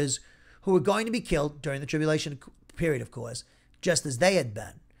brothers who were going to be killed during the tribulation period, of course, just as they had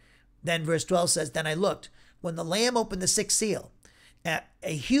been. Then verse 12 says, Then I looked. When the Lamb opened the 6th seal,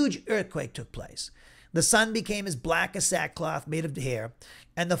 a huge earthquake took place. The sun became as black as sackcloth made of hair,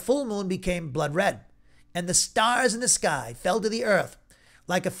 and the full moon became blood red. And the stars in the sky fell to the earth,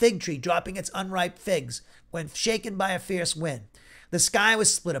 like a fig tree dropping its unripe figs when shaken by a fierce wind. The sky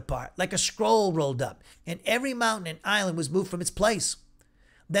was split apart, like a scroll rolled up, and every mountain and island was moved from its place.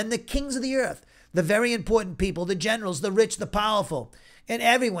 Then the kings of the earth, the very important people, the generals, the rich, the powerful, and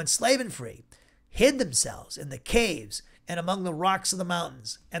everyone, slave and free, hid themselves in the caves and among the rocks of the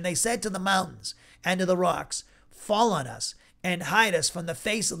mountains. And they said to the mountains and to the rocks, Fall on us and hide us from the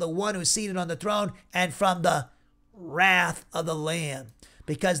face of the one who is seated on the throne and from the wrath of the Lamb,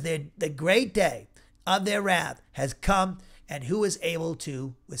 because the great day of their wrath has come, and who is able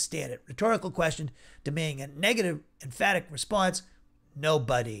to withstand it? Rhetorical question demanding a negative, emphatic response.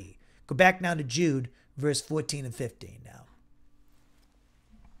 Nobody. Go back now to Jude, verse 14 and 15 now.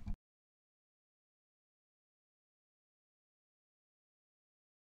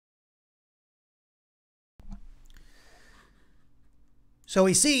 So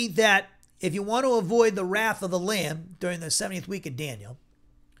we see that if you want to avoid the wrath of the Lamb during the 70th week of Daniel,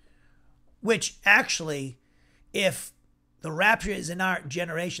 which actually, if the rapture is in our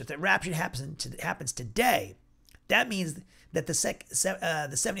generation, if the rapture happens today, that means that the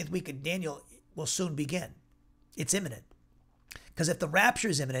 70th week of Daniel will soon begin. It's imminent. Because if the rapture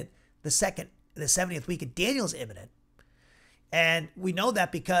is imminent, the 70th week of Daniel is imminent. And we know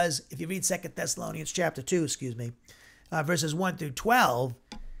that because if you read 2 Thessalonians chapter 2, verses 1 through 12,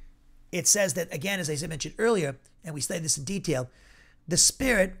 it says that, again, as I mentioned earlier, and we studied this in detail, the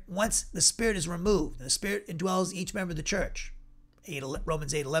Spirit, once the Spirit is removed, the Spirit indwells each member of the church.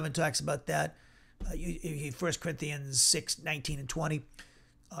 Romans 8:11 talks about that. 1 Corinthians 6:19 and 20.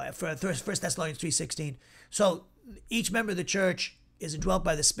 1 Thessalonians 3:16. So each member of the church is indwelt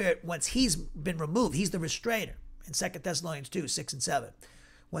by the Spirit once he's been removed. He's the restrainer in 2 Thessalonians 2:6 and 7.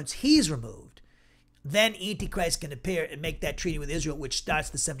 Once he's removed, then Antichrist can appear and make that treaty with Israel, which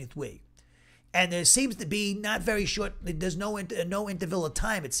starts the 70th week. And there seems to be not very short, there's no interval of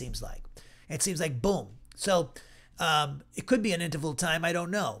time, it seems like. It seems like boom. So it could be an interval of time, I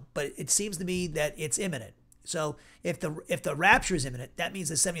don't know. But it seems to me that it's imminent. So if the rapture is imminent, that means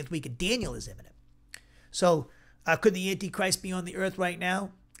the 70th week of Daniel is imminent. So could the Antichrist be on the earth right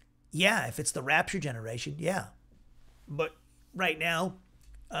now? Yeah, if it's the rapture generation, yeah. But right now,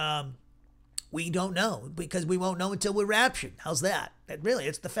 we don't know, because we won't know until we're raptured. How's that? Really,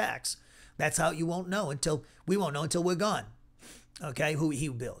 it's the facts. That's how you won't know until we're gone. Okay, who he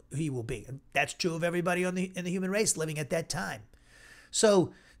will be. And that's true of everybody in the human race living at that time.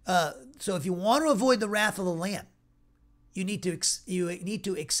 So if you want to avoid the wrath of the Lamb, you need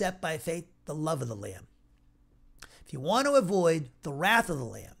to accept by faith the love of the Lamb. If you want to avoid the wrath of the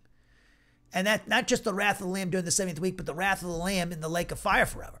Lamb, and that not just the wrath of the Lamb during the 70th week, but the wrath of the Lamb in the lake of fire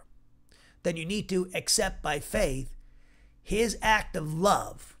forever, then you need to accept by faith his act of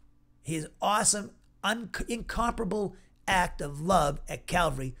love, his awesome, incomparable act of love at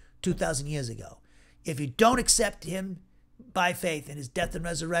Calvary 2,000 years ago. If you don't accept him by faith in his death and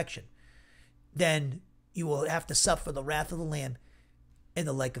resurrection, then you will have to suffer the wrath of the Lamb in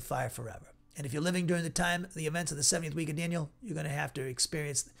the lake of fire forever. And if you're living during the events of the 70th week of Daniel, you're going to have to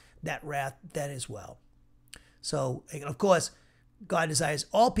experience that wrath then as well. So, and of course, God desires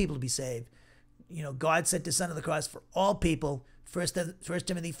all people to be saved. You know, God sent his son to the cross for all people. 1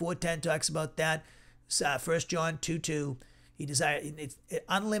 Timothy 4:10 talks about that. 1 John 2:2. He desires it's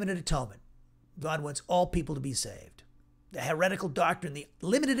unlimited atonement. God wants all people to be saved. The heretical doctrine, the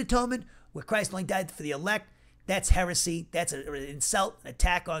limited atonement, where Christ only died for the elect, That's heresy. That's an insult, an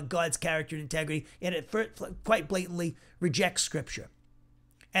attack on God's character and integrity, and it quite blatantly rejects Scripture.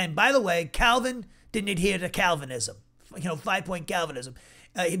 And by the way, Calvin didn't adhere to Calvinism, 5-point Calvinism.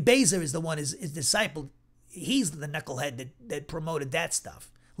 Beza is the one, his disciple. He's the knucklehead that promoted that stuff,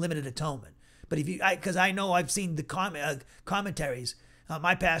 limited atonement. But if you, because I know I've seen the commentaries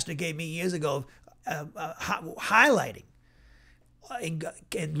my pastor gave me years ago, highlighting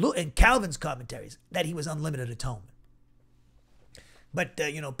in Calvin's commentaries that he was unlimited atonement. But,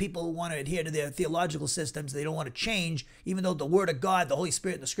 people want to adhere to their theological systems. They don't want to change, even though the Word of God, the Holy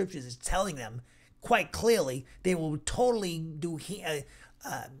Spirit, and the Scriptures is telling them quite clearly. They will totally do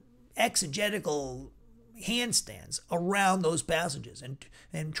exegetical handstands around those passages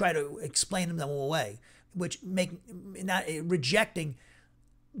and try to explain them away, which not rejecting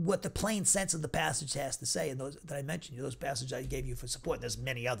what the plain sense of the passage has to say. And those that I mentioned, those passages I gave you for support. There's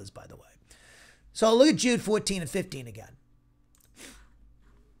many others, by the way. So look at Jude 14 and 15 again,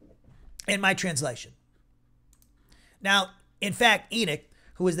 in my translation. Now, in fact, Enoch,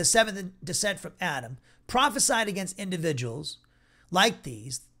 who is the seventh descent from Adam, prophesied against individuals like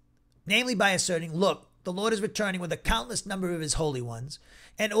these, namely by asserting, look, the Lord is returning with a countless number of his holy ones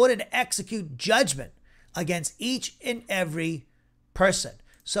in order to execute judgment against each and every person.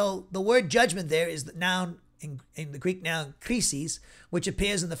 So the word judgment there is the noun, in the Greek noun krisis, which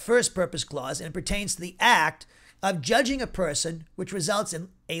appears in the first purpose clause, and it pertains to the act of judging a person, which results in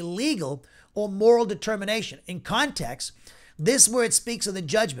a legal or moral determination. In context, this word speaks of the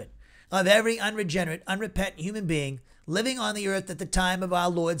judgment of every unregenerate, unrepentant human being living on the earth at the time of our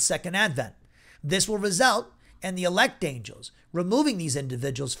Lord's second advent. This will result in the elect angels removing these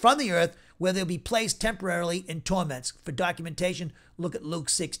individuals from the earth, where they'll be placed temporarily in torments. For documentation, look at Luke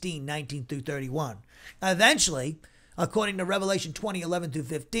 16, 19 through 31. Eventually, according to Revelation 20, 11 through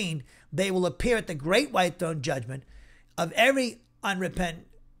 15, they will appear at the great white throne judgment of every unrepentant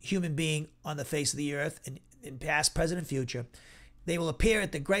human being on the face of the earth, in past, present, and future. They will appear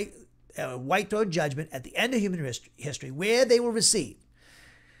at the great white throne judgment at the end of human history, where they will receive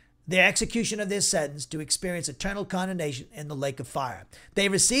their execution of their sentence to experience eternal condemnation in the lake of fire. They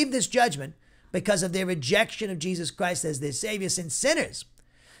receive this judgment because of their rejection of Jesus Christ as their Savior, since sinners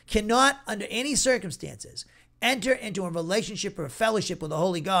cannot, under any circumstances, enter into a relationship or a fellowship with the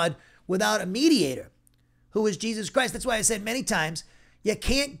Holy God without a mediator, who is Jesus Christ. That's why I said many times, you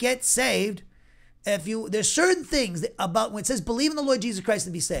can't get saved if there's certain things about when it says believe in the Lord Jesus Christ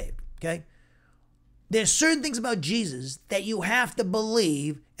and be saved, okay? There's certain things about Jesus that you have to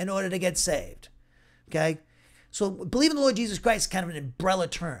believe in order to get saved, okay? So believe in the Lord Jesus Christ is kind of an umbrella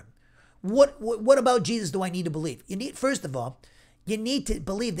term. What about Jesus do I need to believe? First of all, you need to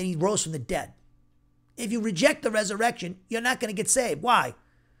believe that he rose from the dead. If you reject the resurrection, you're not going to get saved. Why?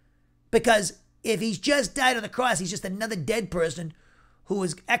 Because if he's just died on the cross, he's just another dead person who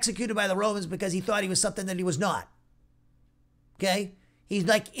was executed by the Romans because he thought he was something that he was not, okay? He's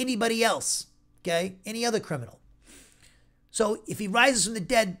like anybody else. Okay, any other criminal. So if he rises from the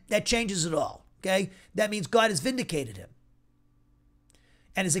dead, that changes it all. Okay, that means God has vindicated him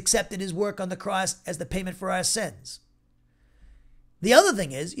and has accepted his work on the cross as the payment for our sins. The other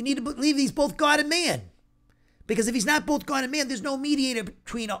thing is, you need to believe he's both God and man, because if he's not both God and man, there's no mediator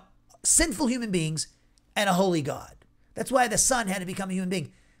between sinful human beings and a holy God. That's why the Son had to become a human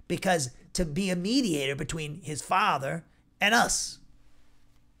being, because to be a mediator between his Father and us.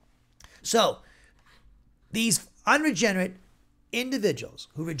 So these unregenerate individuals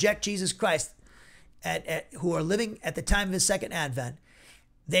who reject Jesus Christ, who are living at the time of his second advent,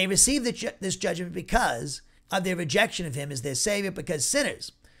 they receive this judgment because of their rejection of him as their Savior, because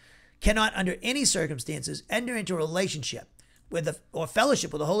sinners cannot under any circumstances enter into a relationship with or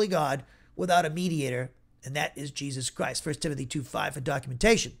fellowship with the Holy God without a mediator, and that is Jesus Christ. 1 Timothy 2:5 for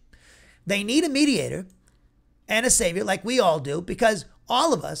documentation. They need a mediator and a Savior like we all do, because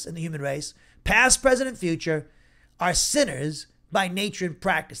all of us in the human race, past, present, and future, are sinners by nature and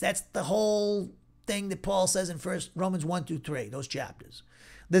practice. That's the whole thing that Paul says in Romans 1 through 3, those chapters.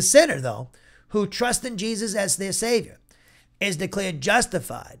 The sinner, though, who trusts in Jesus as their Savior, is declared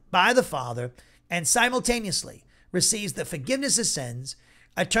justified by the Father and simultaneously receives the forgiveness of sins,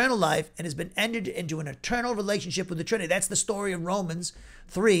 eternal life, and has been entered into an eternal relationship with the Trinity. That's the story of Romans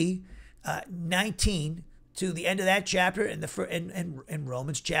 3, 19 to the end of that chapter, in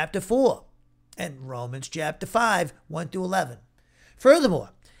Romans chapter 4. And Romans chapter 5, 1 through 11. Furthermore,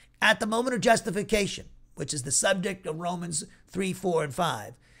 at the moment of justification, which is the subject of Romans 3, 4, and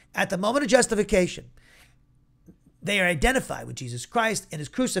 5, at the moment of justification, they are identified with Jesus Christ in his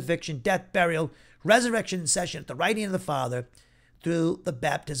crucifixion, death, burial, resurrection, and session at the right hand of the Father through the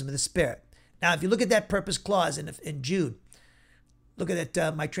baptism of the Spirit. Now, if you look at that purpose clause in Jude, look at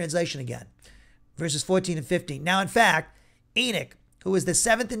that, my translation again, verses 14 and 15. Now, in fact, Enoch, who was the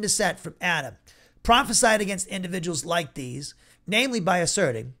seventh in descent from Adam, prophesied against individuals like these, namely by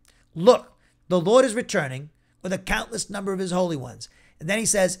asserting, look, the Lord is returning with a countless number of his holy ones. And then he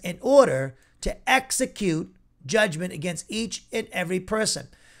says, in order to execute judgment against each and every person.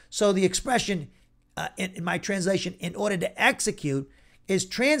 So the expression in my translation, in order to execute, is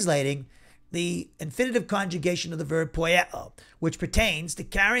translating the infinitive conjugation of the verb poieo, which pertains to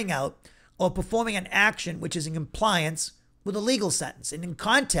carrying out or performing an action which is in compliance with a legal sentence. And in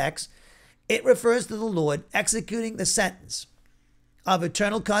context, it refers to the Lord executing the sentence of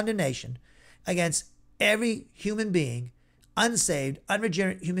eternal condemnation against every human being, unsaved,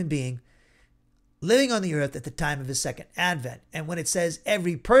 unregenerate human being, living on the earth at the time of his second advent. And when it says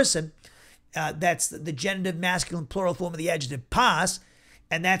every person, that's the genitive masculine plural form of the adjective pas,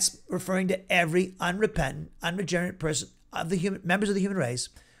 and that's referring to every unrepentant, unregenerate person of the members of the human race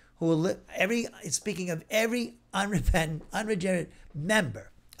who will live. It's speaking of every unrepentant, unregenerate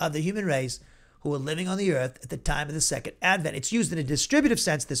member of the human race who are living on the earth at the time of the second advent. It's used in a distributive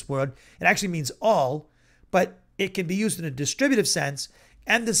sense, this word. It actually means all, but it can be used in a distributive sense,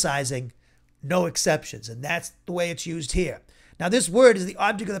 emphasizing no exceptions. And that's the way it's used here. Now, this word is the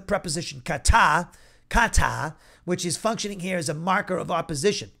object of the preposition kata, which is functioning here as a marker of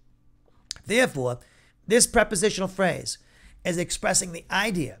opposition. Therefore, this prepositional phrase is expressing the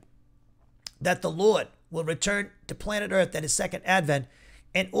idea that the Lord will return to planet Earth at his second advent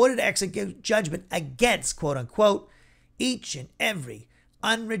in order to execute judgment against, quote unquote, each and every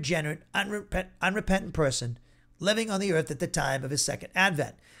unregenerate, unrepentant person living on the earth at the time of his second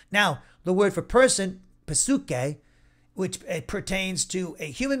advent. Now, the word for person, pasuke, which pertains to a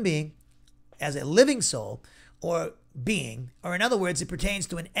human being as a living soul or being, or in other words, it pertains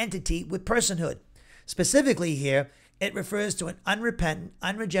to an entity with personhood. Specifically here, it refers to an unrepentant,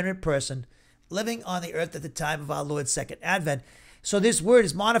 unregenerate person living on the earth at the time of our Lord's second advent. So this word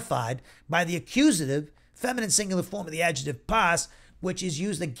is modified by the accusative, feminine singular form of the adjective pas, which is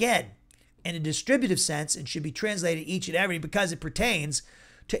used again in a distributive sense and should be translated each and every because it pertains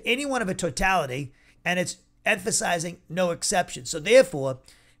to any one of a totality, and it's emphasizing no exception. So therefore,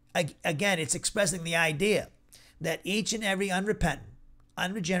 again, it's expressing the idea that each and every unrepentant,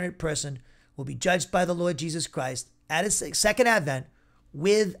 unregenerate person will be judged by the Lord Jesus Christ at his second advent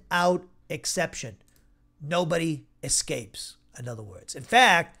without exception. Nobody escapes, in other words. In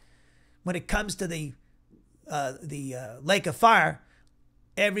fact, when it comes to the lake of fire,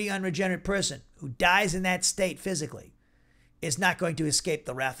 every unregenerate person who dies in that state physically is not going to escape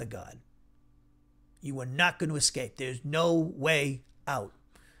the wrath of God. You are not going to escape. There's no way out.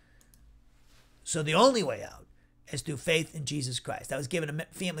 So the only way out is through faith in Jesus Christ. I was giving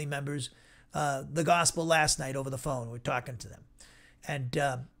family members the gospel last night over the phone. We're talking to them.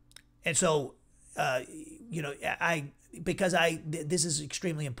 And so, this is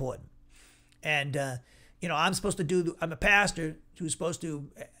extremely important. And, I'm a pastor who's supposed to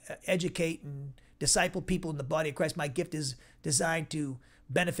educate and disciple people in the body of Christ. My gift is designed to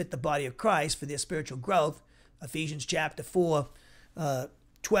benefit the body of Christ for their spiritual growth. Ephesians chapter 4,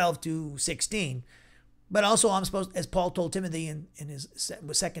 12 to 16. But also I'm supposed, as Paul told Timothy in his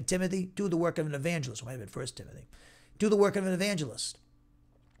 2 Timothy, do the work of an evangelist. Or might have been 1 Timothy. Do the work of an evangelist.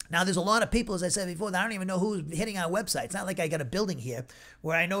 Now, there's a lot of people, as I said before, that I don't even know who's hitting our website. It's not like I got a building here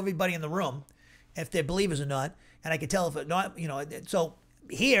where I know everybody in the room, if they're believers or not, and I can tell if it's not, So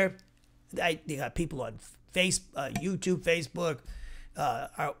here, you got people on YouTube, Facebook,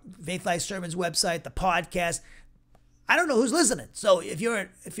 our Faith Life Sermons website, the podcast. I don't know who's listening. So if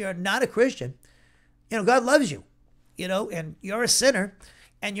you're not a Christian, God loves you, and you're a sinner,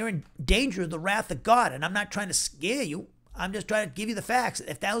 and you're in danger of the wrath of God. And I'm not trying to scare you. I'm just trying to give you the facts.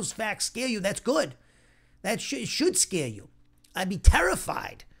 If those facts scare you, that's good. That should scare you. I'd be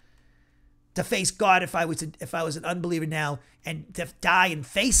terrified to face God if I was an unbeliever now and to die and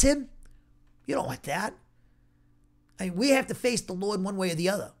face him. You don't want that. I mean, we have to face the Lord one way or the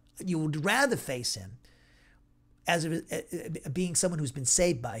other. You would rather face him as being someone who's been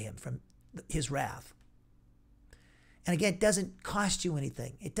saved by him from his wrath. And again, it doesn't cost you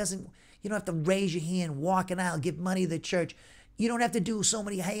anything. You don't have to raise your hand, walk an aisle, give money to the church. You don't have to do so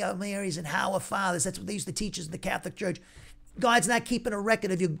many Hail Marys and How Fathers. That's what they used to teach us in the Catholic Church. God's not keeping a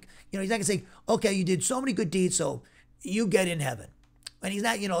record of you. He's not going to say, okay, you did so many good deeds, so you get in heaven. And he's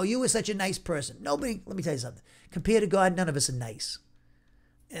not, you were such a nice person. Nobody, let me tell you something. Compared to God, none of us are nice.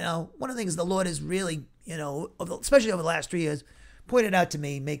 One of the things the Lord has really, especially over the last 3 years, pointed out to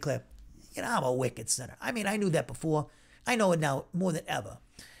me, made clear, I'm a wicked sinner. I mean, I knew that before. I know it now more than ever.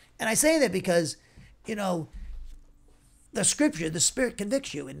 And I say that because, you know, the scripture, the Spirit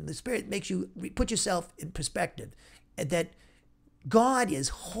convicts you, and the Spirit makes you put yourself in perspective, and that God is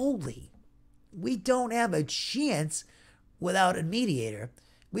holy. We don't have a chance without a mediator.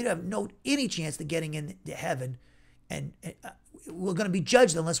 We don't have any chance of getting into heaven, and we're going to be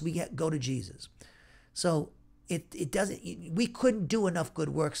judged unless we go to Jesus. So it doesn't. We couldn't do enough good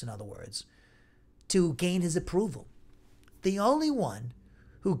works, in other words, to gain his approval. The only one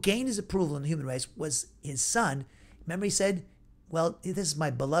who gained his approval in the human race was his Son. Remember, he said, well, this is my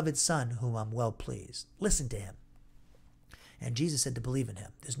beloved Son whom I'm well pleased. Listen to him. And Jesus said to believe in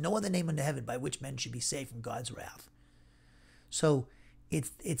him. There's no other name under heaven by which men should be saved from God's wrath. So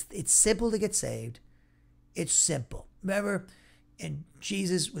it's simple to get saved. It's simple. Remember, and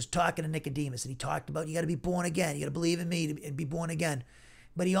Jesus was talking to Nicodemus, and he talked about, you got to be born again. You got to believe in me and be born again.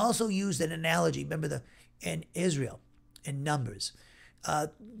 But he also used an analogy. Remember, in Israel, in Numbers,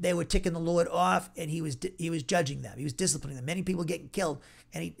 they were ticking the Lord off, and he was judging them. He was disciplining them. Many people getting killed,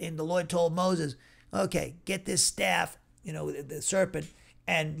 and the Lord told Moses, okay, get this staff, the serpent,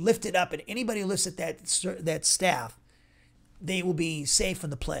 and lift it up, and anybody who lifts at that staff, they will be safe from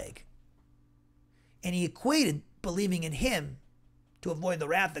the plague. And he equated believing in him to avoid the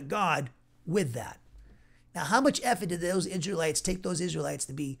wrath of God with that. Now, how much effort did those Israelites take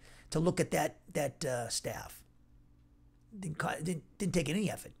to look at that staff? Didn't take any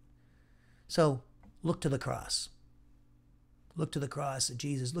effort. So look to the cross. Look to the cross of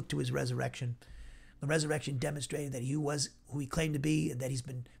Jesus. Look to his resurrection. The resurrection demonstrated that he was who he claimed to be, and that he's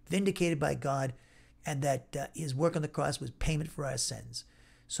been vindicated by God, and that his work on the cross was payment for our sins.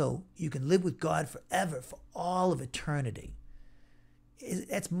 So you can live with God forever, for all of eternity.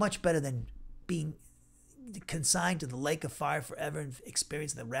 That's much better than being consigned to the lake of fire forever and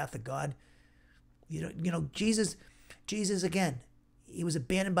experiencing the wrath of God. Jesus again, he was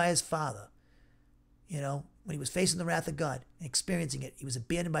abandoned by his Father. When he was facing the wrath of God and experiencing it, he was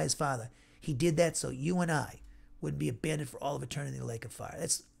abandoned by his Father. He did that so you and I wouldn't be abandoned for all of eternity in the lake of fire.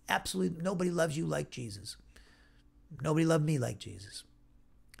 That's absolutely, nobody loves you like Jesus. Nobody loved me like Jesus.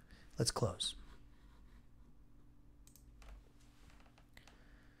 Let's close.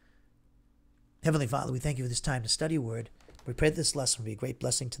 Heavenly Father, we thank you for this time to study your word. We pray that this lesson will be a great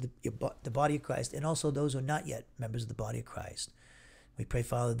blessing to the body of Christ, and also those who are not yet members of the body of Christ. We pray,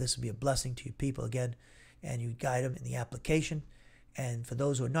 Father, this will be a blessing to your people again, and you guide them in the application. And for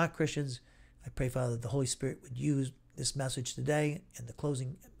those who are not Christians, I pray, Father, that the Holy Spirit would use this message today and the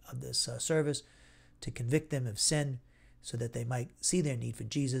closing of this service to convict them of sin, so that they might see their need for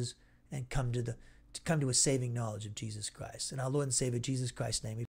Jesus and come to a saving knowledge of Jesus Christ. In our Lord and Savior Jesus Christ's name, we